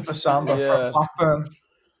Christopher Samba Yeah. from Blackburn.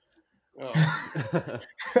 Oh,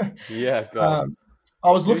 Yeah, God.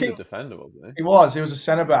 I was He was looking. a defender, wasn't he? He was a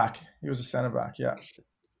centre back. Yeah.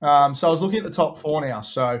 So I was looking at the top 4 now.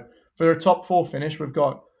 So for a top 4 finish, we've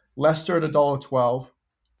got Leicester at $1.12,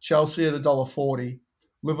 Chelsea at $1.40,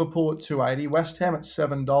 Liverpool at $2.80, West Ham at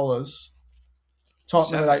 $7,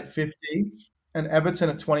 Tottenham at $8.50, and Everton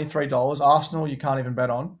at $23. Arsenal you can't even bet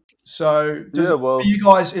on. So for you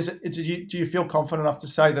guys, do you feel confident enough to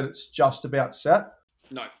say that it's just about set?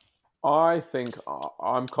 no. I think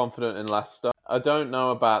I'm confident in Leicester. I don't know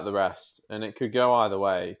about the rest, and it could go either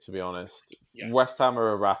way, to be honest. Yeah. West Ham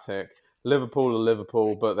are erratic. Liverpool are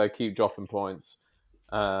Liverpool, but they keep dropping points.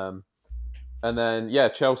 And then,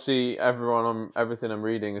 Chelsea, everything I'm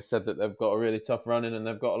reading has said that they've got a really tough run in and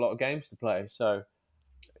they've got a lot of games to play. So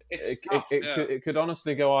It's tough, yeah. it could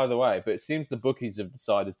honestly go either way, but it seems the bookies have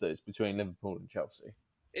decided that it's between Liverpool and Chelsea.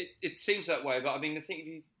 It seems that way, but I mean, I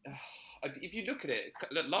think if you look at it,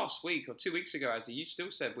 last week or 2 weeks ago, you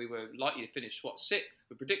still said we were likely to finish 6th.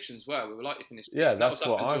 The predictions were we were likely to finish 6th. Yeah, That that's was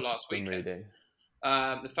what up until I've last been weekend. reading.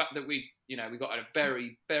 The fact that we got a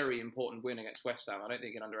very, very important win against West Ham, I don't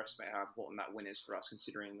think you can underestimate how important that win is for us,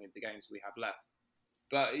 considering the games we have left.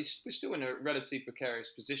 But we're still in a relatively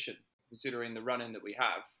precarious position, considering the run-in that we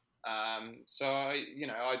have. So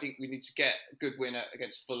I think we need to get a good win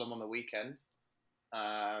against Fulham on the weekend.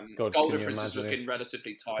 God, goal can you difference is imagine looking if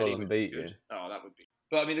relatively tidy, Fulham which beat is good. you? Oh, that would be.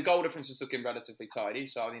 But I mean, the goal difference is looking relatively tidy,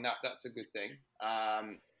 so I mean that's a good thing.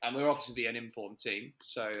 And we're obviously an informed team,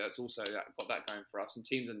 so that's also got that going for us. And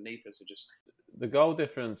teams underneath us are just The goal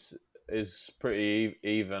difference is pretty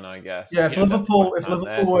even, I guess. Yeah, if Yeah, Liverpool West Ham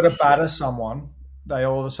were to there's batter someone, they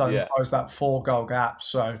all of a sudden Yeah. close that 4-goal gap.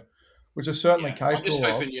 So, which is certainly Yeah. I'm just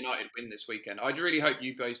capable hoping of. United win this weekend. I'd really hope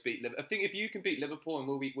you both beat Liverpool. I think if you can beat Liverpool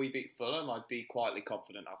and we beat Fulham, I'd be quietly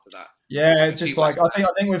confident after that. Yeah, So it's just see like West I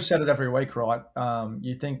think we've said it every week, right?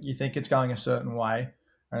 You think it's going a certain way,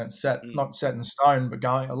 and it's set not set in stone, but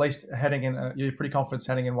going at least heading in. You're pretty confident it's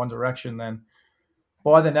heading in one direction. Then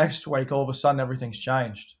by the next week, all of a sudden everything's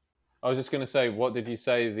changed. I was just going to say, what did you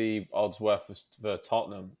say the odds were for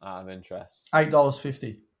Tottenham out of interest?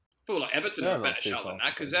 $8.50. I feel like Everton Yeah, are a not better too shot than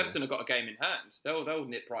that because confident, Everton have got a game in hand. They'll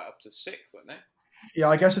nip right up to 6th, won't they? Yeah,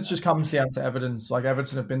 I guess it just comes down to evidence. Like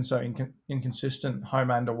Everton have been so inconsistent home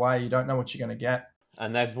and away. You don't know what you're going to get.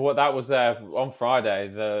 And that was there on Friday.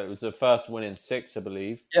 It was the first win in 6, I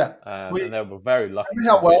believe. Yeah. And they were very lucky. Remember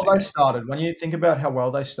how to well win they again. started. When you think about how well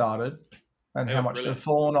they started and They how were much brilliant. they've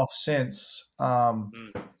fallen off since,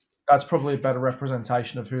 that's probably a better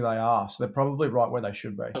representation of who they are. So they're probably right where they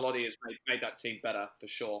should be. Ancelotti has made that team better for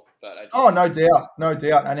sure. But Oh, no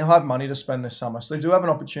doubt. And he'll have money to spend this summer. So they do have an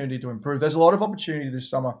opportunity to improve. There's a lot of opportunity this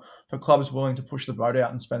summer for clubs willing to push the boat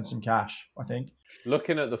out and spend some cash, I think.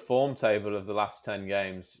 Looking at the form table of the last 10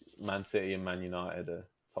 games, Man City and Man United are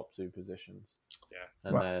top 2 positions. Yeah.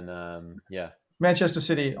 And then, Manchester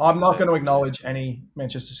City, I'm not going to acknowledge any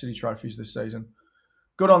Manchester City trophies this season.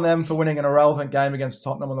 Good on them for winning an irrelevant game against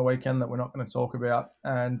Tottenham on the weekend that we're not going to talk about.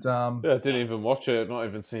 And I didn't even watch it, not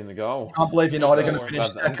even seen the goal. can't believe United are going to finish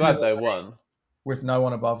I'm glad they won. with no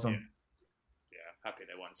one above them. Yeah, happy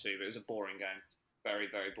they won too, but it was a boring game. very,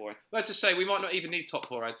 very boring. Let's just say we might not even need top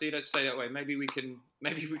four, I'd say. Let's say that way. Maybe we can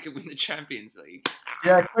win the Champions League.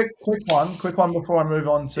 Yeah, quick one before I move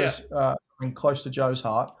on to something close to Joe's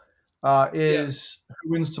heart. Is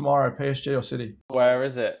who wins tomorrow, PSG or City? Where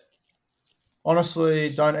is it? Honestly,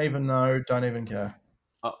 don't even know, don't even care.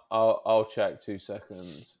 I'll check 2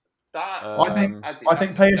 seconds. I think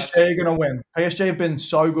PSG are going to win. PSG have been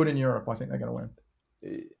so good in Europe. I think they're going to win.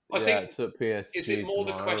 I think it's at PSG. Is it more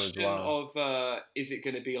the question well. of is it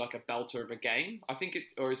going to be like a belter of a game? I think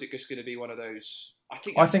it's, or is it just going to be one of those? I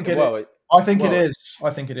think it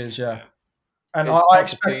is. Yeah. And I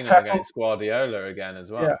expect Pep against Guardiola again as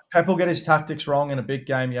well. Yeah, Pep will get his tactics wrong in a big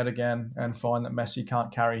game yet again and find that Messi can't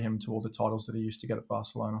carry him to all the titles that he used to get at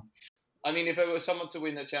Barcelona. I mean, if it was someone to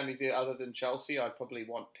win the Champions League other than Chelsea, I'd probably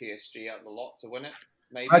want PSG out of the lot to win it.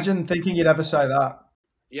 Maybe. Imagine thinking you'd ever say that.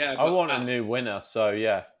 Yeah, I want a new winner, so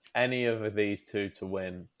yeah, any of these two to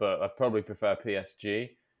win, but I'd probably prefer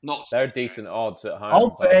PSG. They're decent odds at home.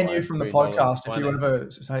 I'll ban you from the podcast if you ever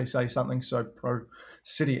say something so pro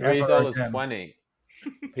City. $3.20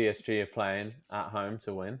 PSG are playing at home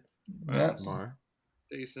to win tomorrow.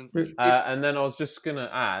 Decent. And then I was just going to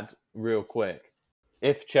add real quick,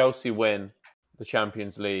 if Chelsea win the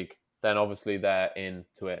Champions League, then obviously they're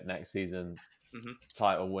into it next season. Mm-hmm.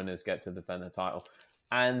 Title winners get to defend the title.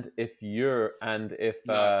 And if the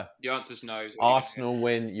answer's no. Arsenal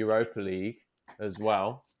win Europa League as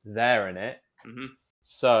well, they're in it. Mm-hmm.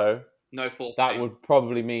 So no fourth. That would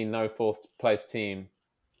probably mean no fourth place team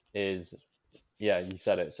is. Yeah, you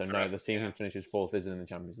said it. So correct, no, the team who finishes fourth isn't in the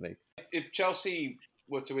Champions League. If Chelsea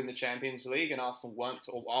were to win the Champions League and Arsenal weren't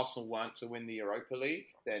to win the Europa League,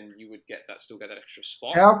 then you would still get that extra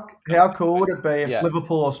spot. How cool would it be if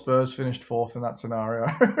Liverpool or Spurs finished fourth in that scenario?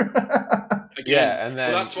 And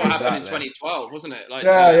then that's what happened in 2012, wasn't it?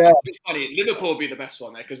 It'd be funny. Liverpool would be the best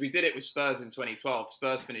one there because we did it with Spurs in 2012.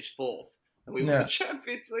 Spurs finished fourth, and we won the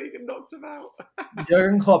Champions League and knocked them out.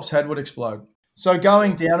 Jurgen Klopp's head would explode. So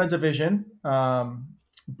going down a division,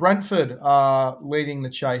 Brentford are leading the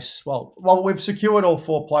chase. Well, we've secured all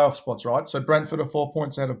 4 playoff spots, right? So Brentford are 4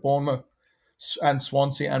 points ahead of Bournemouth and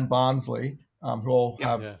Swansea and Barnsley, who all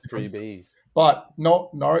have 3 Bs. But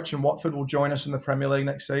Norwich and Watford will join us in the Premier League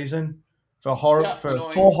next season for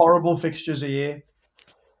 4 horrible fixtures a year.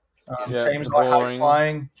 Teams I hate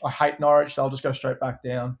playing. I hate Norwich. They'll just go straight back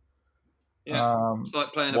down. Yeah, it's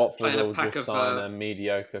like playing a pack of sign a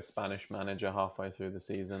mediocre Spanish manager halfway through the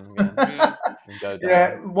season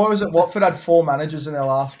again. What was it? Watford had 4 managers in their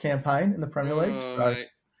last campaign in the Premier League. So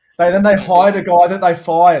they hired a guy that they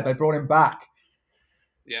fired. They brought him back.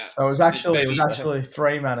 Yeah. So it was actually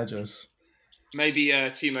 3 managers. Maybe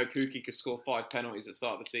Timo Pukki could score 5 penalties at the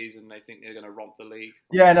start of the season. They think they're going to romp the league.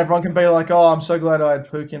 Yeah, and everyone can be like, "Oh, I'm so glad I had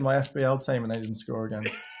Pukki in my FBL team and they didn't score again."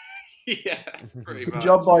 Yeah, pretty good much.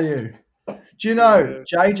 job by you. Do you know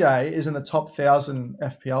JJ is in the top 1,000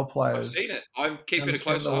 FPL players? I've seen it. I'm keeping a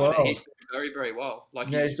close eye on it. He's doing very, very well.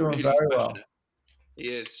 He's doing really very well. He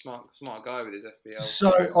is smart guy with his FPL.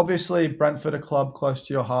 So obviously Brentford, a club close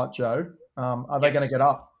to your heart, Joe. Are they going to get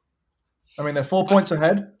up? I mean, they're 4 points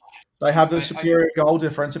ahead. They have the superior goal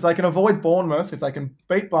difference. If they can avoid Bournemouth, if they can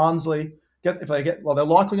beat Barnsley, they're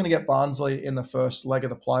likely going to get Barnsley in the first leg of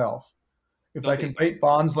the playoff. If they can beat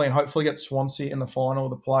Barnsley and hopefully get Swansea in the final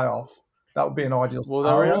of the playoff, that would be an ideal scenario.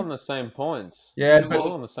 Well, they're all on the same points. Yeah, they're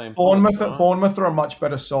all on the same Bournemouth, points. Right? Bournemouth are a much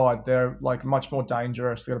better side. They're much more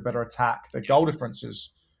dangerous. They've got a better attack. Their goal difference is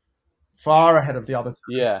far ahead of the other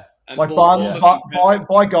two. Yeah. By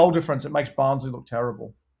goal difference, it makes Barnsley look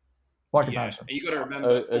terrible. By comparison. You got to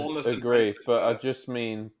remember, Bournemouth agree, but I just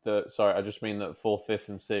mean that 4th, 5th,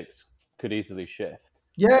 and 6th could easily shift.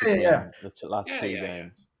 Yeah. The last 2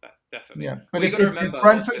 games. Definitely. Yeah, but if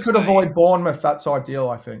Brentford could avoid Bournemouth, that's ideal,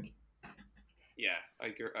 I think. Yeah, I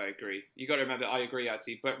agree. You got to remember, I agree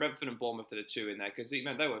actually, but Brentford and Bournemouth are the 2 in there because they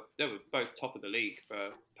were both top of the league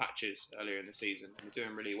for patches earlier in the season and were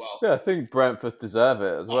doing really well. Yeah, I think Brentford deserve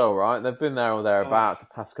it as well, right? They've been there or thereabouts the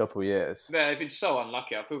past couple of years. Yeah, they've been so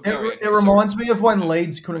unlucky. I feel it reminds me of when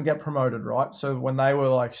Leeds couldn't get promoted, right? So when they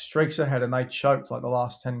were streaks ahead and they choked the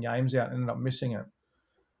last 10 games out and ended up missing it.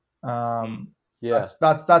 Yeah,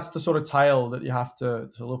 that's the sort of tale that you have to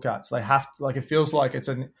look at. So they have to, it feels like it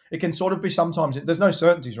can sort of be sometimes. There's no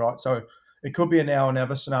certainties, right? So it could be a now or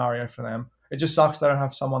never scenario for them. It just sucks they don't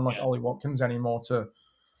have someone like Ollie Watkins anymore to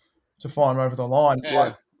fly him over the line.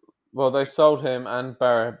 Yeah. Well, they sold him and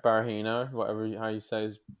Berahino, how you say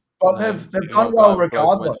his but they've done well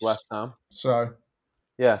regardless. West Ham. So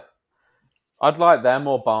yeah, I'd like them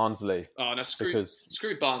or Barnsley. Oh no, screw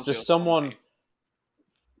Barnsley. Just someone.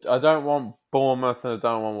 I don't want Bournemouth, and I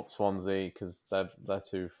don't want Swansea because they're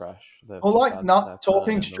too fresh. They've Well, just like had not their turn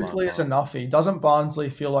talking in the strictly as a limelight. nuffy, doesn't Barnsley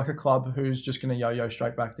feel like a club who's just going to yo-yo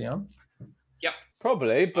straight back down? Yep.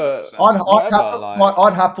 Probably, but 100%.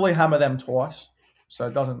 I'd happily hammer them twice. So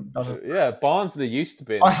it doesn't. Yeah, Barnsley used to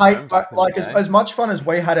be in I the hate Prem back in like the day. as much fun as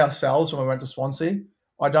we had ourselves when we went to Swansea.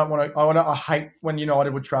 I don't want to. I hate when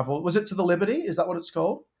United would travel. Was it to the Liberty? Is that what it's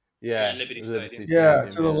called? Yeah, Liberty Stadium, Yeah,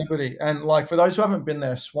 to the Liberty. And like for those who haven't been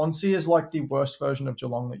there, Swansea is like the worst version of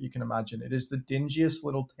Geelong that you can imagine. It is the dingiest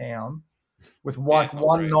little town with like it's not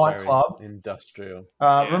one great. nightclub. Very industrial.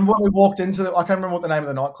 Remember when we walked into I can't remember what the name of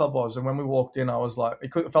the nightclub was, and when we walked in, I was like,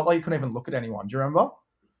 it felt like you couldn't even look at anyone. Do you remember?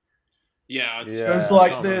 Yeah. It was I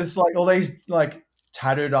like can't there's like all these like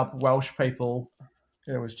tattooed up Welsh people.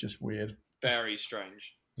 It was just weird. Very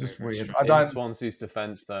strange. Just Very weird. strange. In Swansea's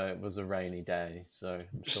defence, though, it was a rainy day, so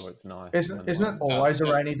I'm sure it's nice. Isn't it always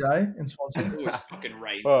a rainy day in Swansea? It always fucking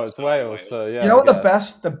rains. Well, it's Wales, so yeah. You know what I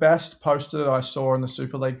guess. the best poster that I saw in the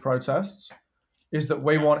Super League protests is that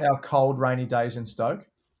we want our cold rainy days in Stoke.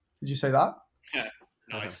 Did you see that?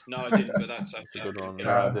 Nice. No, I didn't, but that's a good one. Get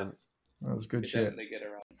No, I around. didn't. That was good shit. Definitely get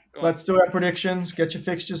around. Let's do our predictions. Get your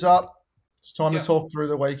fixtures up. It's time to talk through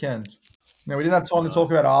the weekend. Now, we didn't have time to talk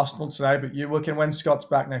about Arsenal today, but when Scott's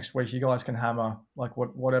back next week, you guys can hammer like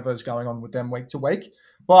whatever's going on with them week to week.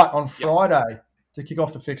 But on Friday, to kick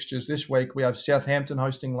off the fixtures this week, we have Southampton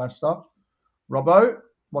hosting Leicester. Robbo,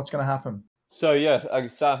 what's going to happen? So yes,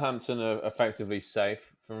 Southampton are effectively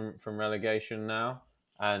safe from relegation now,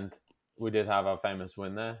 and we did have our famous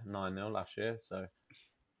win there, 9-0 last year. So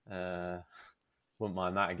wouldn't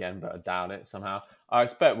mind that again, but I doubt it somehow. I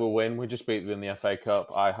expect we'll win. We just beat them in the FA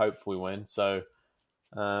Cup. I hope we win. So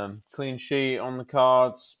clean sheet on the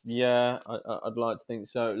cards. Yeah, I'd like to think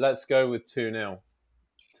so. Let's go with 2-0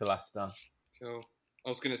 to Leicester. Cool. I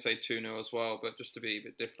was going to say 2-0 as well, but just to be a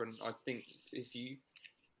bit different, I think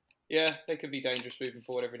they could be dangerous moving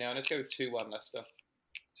forward every now and then. Let's go with 2-1 Leicester.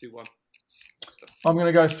 2-1. I'm going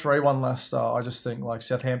to go 3-1 Leicester. I just think like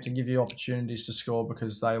Southampton give you opportunities to score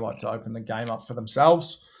because they like to open the game up for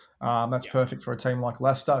themselves. That's perfect for a team like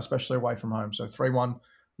Leicester, especially away from home. So 3-1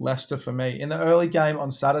 Leicester for me. In the early game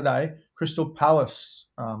on Saturday, Crystal Palace,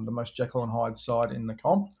 the most Jekyll and Hyde side in the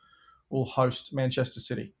comp, will host Manchester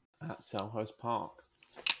City. At Selhurst Park.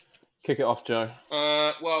 Kick it off, Joe.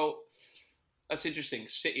 Well, that's interesting.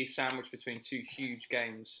 City sandwiched between two huge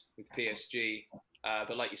games with PSG.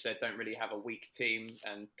 But like you said, don't really have a weak team.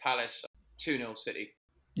 And Palace, 2-0 City.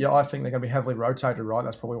 Yeah, I think they're going to be heavily rotated, right?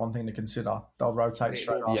 That's probably one thing to consider. They'll rotate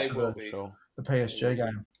straight after the PSG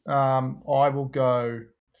game. I will go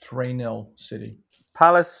 3-0 City.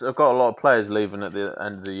 Palace have got a lot of players leaving at the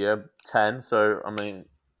end of the year, 10. So, I mean,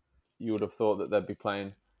 you would have thought that they'd be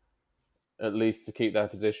playing at least to keep their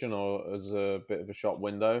position or as a bit of a shop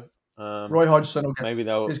window. Roy Hodgson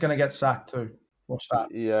is going to get sacked too. Watch that.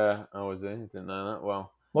 Yeah, is he? Didn't know that.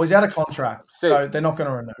 Well, he's out of contract, so they're not going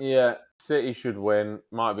to renew. Yeah, City should win.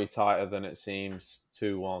 Might be tighter than it seems.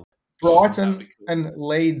 2-1. Brighton and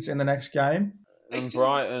Leeds in the next game. And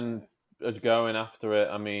Brighton are going after it.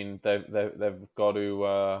 I mean, they've got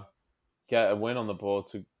to get a win on the board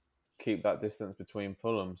to keep that distance between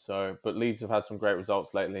Fulham. So, but Leeds have had some great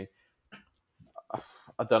results lately.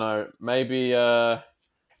 I don't know. Maybe I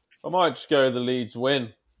might just go the Leeds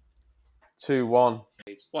win. 2-1.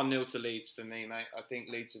 1-0 to Leeds for me, mate. I think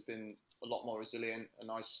Leeds have been a lot more resilient, a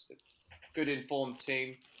nice, good informed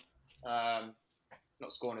team. Not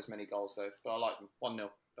scoring as many goals though, but I like them. 1-0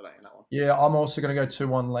 for in that one. Yeah, I'm also going to go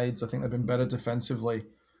 2-1 Leeds. I think they've been better defensively.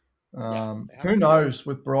 Who knows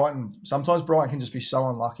with Brighton? Sometimes Brighton can just be so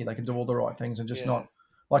unlucky. They can do all the right things and just not.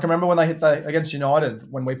 Like I remember when they hit against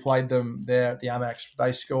United when we played them there at the Amex.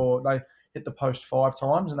 They hit the post 5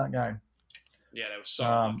 times in that game. Yeah, they were so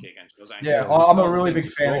unlucky against us. I'm a really big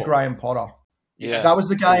fan of Graham Potter. Yeah, that was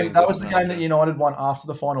the game. That was the game that United won after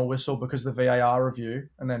the final whistle because of the VAR review,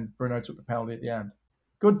 and then Bruno took the penalty at the end.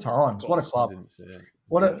 Good times. What a club!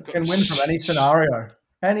 Can win from any scenario.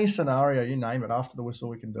 Any scenario, you name it. After the whistle,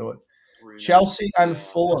 we can do it. Bruno, Chelsea and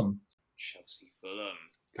Fulham.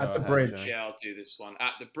 At the Bridge. Yeah, I'll do this one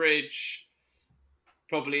at the Bridge.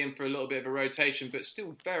 Probably in for a little bit of a rotation, but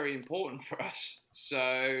still very important for us. So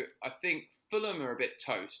I think Fulham are a bit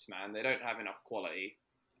toast, man. They don't have enough quality,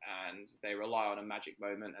 and they rely on a magic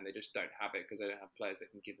moment, and they just don't have it because they don't have players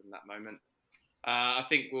that can give them that moment. I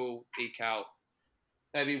think we'll eke out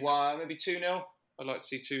maybe 2-0. I'd like to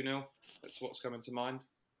see 2-0. That's what's coming to mind.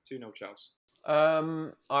 2-0 Chelsea.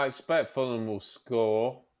 I expect Fulham will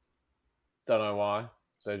score. Don't know why.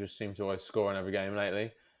 They just seem to always score in every game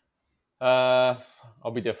lately.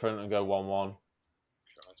 I'll be different and go 1-1.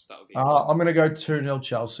 I'm going to go 2-0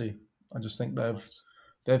 Chelsea. I just think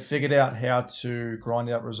they've figured out how to grind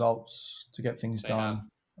out results to get things They done.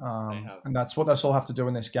 have. And that's what they'll have to do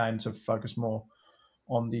in this game to focus more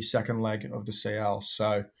on the second leg of the CL.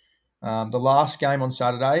 So the last game on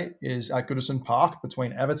Saturday is at Goodison Park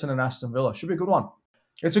between Everton and Aston Villa. Should be a good one.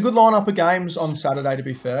 It's a good lineup of games on Saturday, to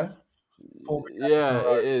be fair.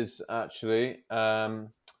 Yeah, it is actually.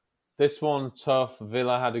 This one tough.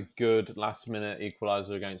 Villa had a good last-minute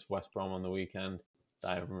equaliser against West Brom on the weekend.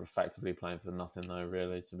 They were effectively playing for nothing, though,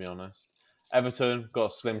 really, to be honest. Everton got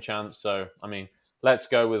a slim chance, so, I mean, let's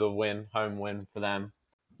go with a win, home win for them.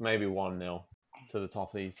 Maybe 1-0 to the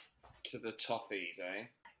Toffees. To the Toffees, eh?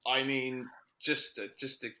 I mean, just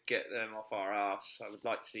to get them off our arse, I would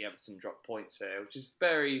like to see Everton drop points here, which is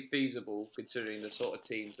very feasible considering the sort of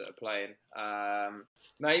teams that are playing.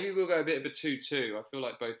 Maybe we'll go a bit of a 2-2. I feel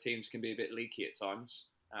like both teams can be a bit leaky at times.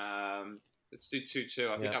 Let's do 2-2.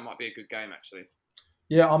 I think that might be a good game, actually.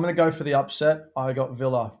 Yeah, I'm going to go for the upset. I got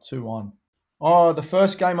Villa 2-1. Oh, the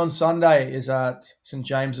first game on Sunday is at St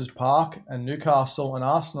James's Park, and Newcastle and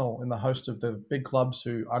Arsenal in the host of the big clubs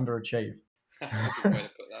who underachieve. That's a good way to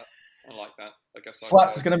put that. I like that. I guess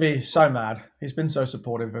Flats is going to be so mad. He's been so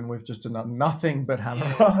supportive, and we've just done nothing but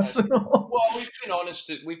hammer Arsenal. Well, we've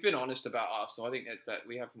been honest about Arsenal. I think that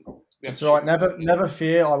we haven't. It's all right. Never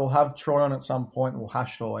fear. I will have Troy on at some point. We'll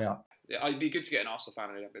hash it all out. Yeah, it'd be good to get an Arsenal fan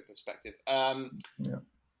and have a bit of perspective.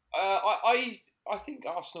 I think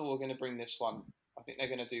Arsenal are going to bring this one. I think they're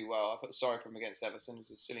going to do well. I felt sorry for them against Everton. It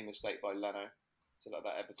was a silly mistake by Leno to let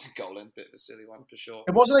that Everton goal in. Bit of a silly one for sure.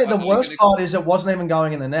 It wasn't. The worst part is it wasn't even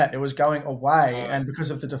going in the net. It was going away, and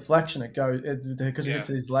because of the deflection, because it hits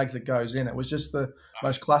his legs, it goes in. It was just the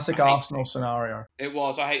most classic Arsenal scenario. It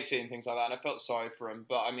was. I hate seeing things like that, and I felt sorry for him.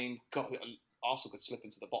 But I mean, God, Arsenal could slip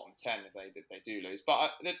into the bottom 10 if they do lose.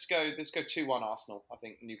 But let's go 2-1 Arsenal. I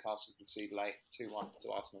think Newcastle concede late 2-1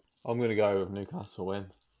 to Arsenal. I'm going to go with Newcastle win.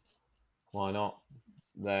 Why not?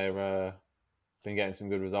 They've been getting some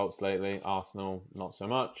good results lately. Arsenal, not so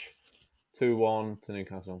much. 2-1 to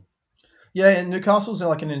Newcastle. Yeah, and Newcastle's in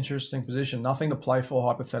like an interesting position. Nothing to play for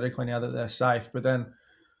hypothetically now that they're safe. But then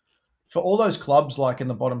for all those clubs like in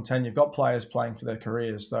the bottom 10, you've got players playing for their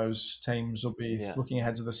careers. Those teams will be looking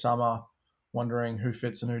ahead to the summer, wondering who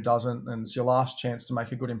fits and who doesn't. And it's your last chance to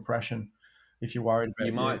make a good impression if you're worried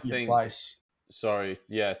about your place. Sorry,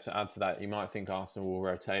 to add to that, you might think Arsenal will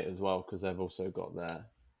rotate as well because they've also got their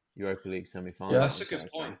Europa League semi-final. Yeah, that's a good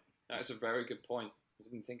point. That's a very good point. I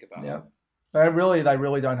didn't think about that. They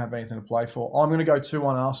really don't have anything to play for. I'm going to go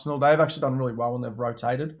 2-1 Arsenal. They've actually done really well when they've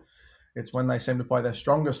rotated. It's when they seem to play their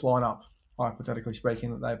strongest lineup, hypothetically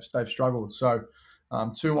speaking, that they've struggled. So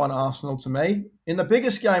 2-1 Arsenal to me. In the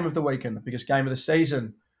biggest game of the weekend, the biggest game of the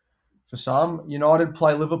season for some, United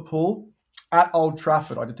play Liverpool at Old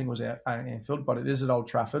Trafford. I didn't think it was at Anfield, but it is at Old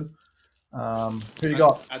Trafford. Who you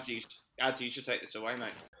got? Adzi, you should take this away,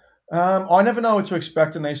 mate. I never know what to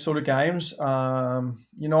expect in these sort of games.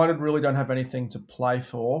 United really don't have anything to play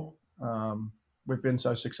for. We've been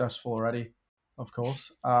so successful already, of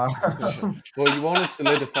course. Well, you want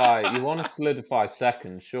to solidify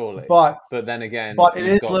second, surely. But then again,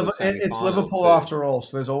 it's Liverpool after all,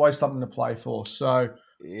 so there's always something to play for. So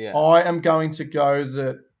I am going to go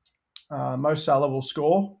that Mo Salah will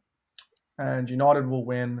score, and United will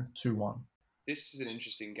win 2-1. This is an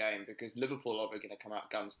interesting game because Liverpool are going to come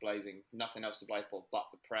out guns blazing, nothing else to play for but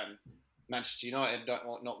the Prem. Manchester United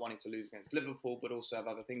not wanting to lose against Liverpool, but also have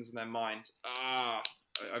other things in their mind. I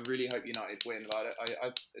really hope United win, but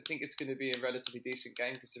I think it's going to be a relatively decent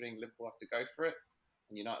game considering Liverpool have to go for it,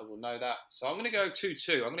 and United will know that. So I'm going to go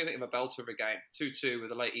 2-2. I'm going to think of a belter of a game. 2-2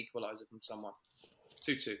 with a late equaliser from someone.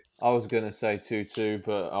 2-2. I was going to say 2-2,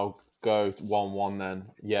 but I'll go 1-1 then.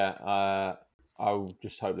 Yeah, I'll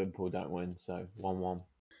just hope Liverpool don't win, so 1-1.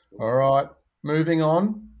 All right, moving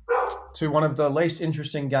on to one of the least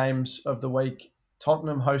interesting games of the week,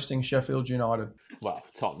 Tottenham hosting Sheffield United. Well,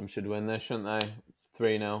 Tottenham should win this, shouldn't they?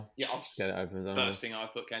 3-0. Yeah, get it over. First thing I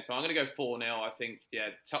thought came to mind. I'm going to go 4-0. I think,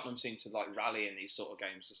 Tottenham seem to rally in these sort of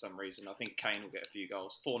games for some reason. I think Kane will get a few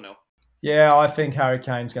goals. 4-0. Yeah, I think Harry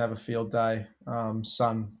Kane's going to have a field day.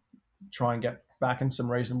 Son, try and get back in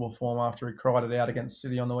some reasonable form after he cried it out against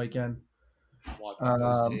City on the weekend. Wipe out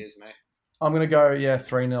those tears, mate. I'm going to go,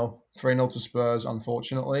 3-0. 3-0 to Spurs,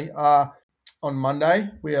 unfortunately. On Monday,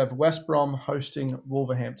 we have West Brom hosting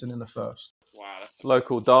Wolverhampton in the first. Wow, that's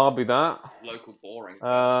local derby, that. Local boring.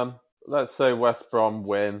 Let's say West Brom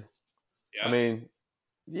win. Yeah. I mean,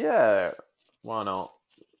 why not?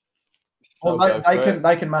 Well,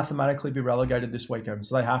 they can mathematically be relegated this weekend,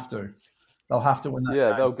 so they have to. They'll have to win that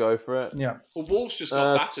game. They'll go for it. Yeah. Well, Wolves just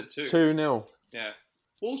got battered too. 2-0. Yeah.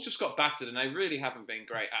 Wolves just got battered, and they really haven't been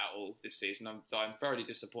great at all this season. I'm thoroughly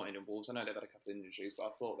disappointed in Wolves. I know they've had a couple of injuries, but I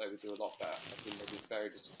thought they would do a lot better. I think they've been very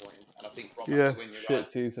disappointing, and I think Brom have to win. You're shit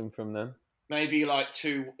right. season from them. Maybe like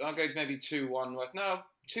 2. I'll go maybe 2-1 West. No,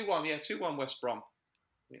 2-1. Yeah, 2-1 West Brom.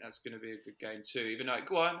 I think that's going to be a good game too. Even though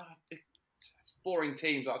it's boring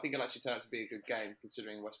teams, but I think it'll actually turn out to be a good game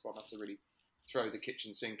considering West Brom have to really throw the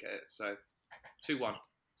kitchen sink at it. So 2-1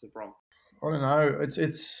 to Brom. I don't know.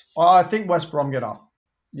 It's. I think West Brom get up.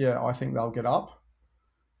 Yeah, I think they'll get up.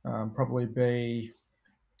 Probably be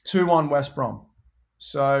 2-1 West Brom.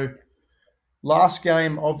 So last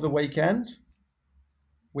game of the weekend,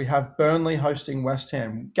 we have Burnley hosting West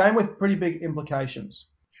Ham. Game with pretty big implications.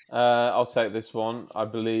 I'll take this one. I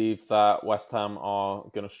believe that West Ham are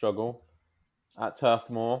going to struggle at Turf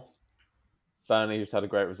Moor. Burnley just had a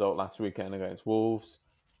great result last weekend against Wolves.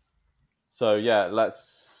 So, yeah, I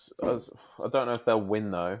don't know if they'll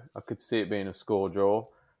win, though. I could see it being a score draw.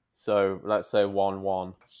 So, let's say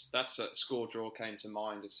 1-1. That's a score draw came to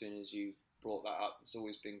mind as soon as you brought that up. It's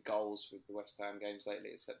always been goals with the West Ham games lately,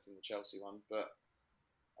 except in the Chelsea one. But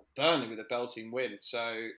Burnley with a belting win.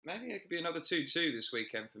 So maybe it could be another 2-2 this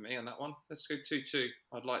weekend for me on that one. Let's go 2-2.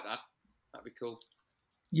 I'd like that. That'd be cool.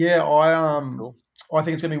 Yeah, Cool. I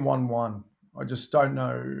think it's going to be 1-1. I just don't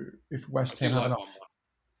know if West Ham have enough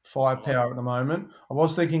firepower at the moment. I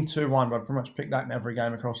was thinking 2-1, but I pretty much picked that in every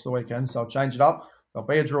game across the weekend. So I'll change it up. There'll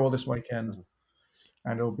be a draw this weekend,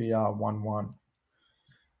 and it'll be 1-1.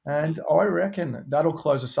 And I reckon that'll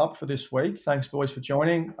close us up for this week. Thanks, boys, for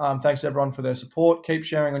joining. Thanks, everyone, for their support. Keep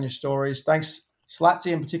sharing on your stories. Thanks,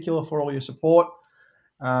 Slatsy, in particular, for all your support.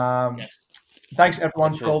 Yes. Thanks,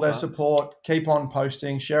 everyone, for all their support. Keep on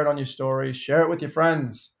posting. Share it on your stories. Share it with your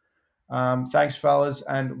friends. Thanks, fellas,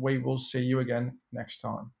 and we will see you again next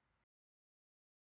time.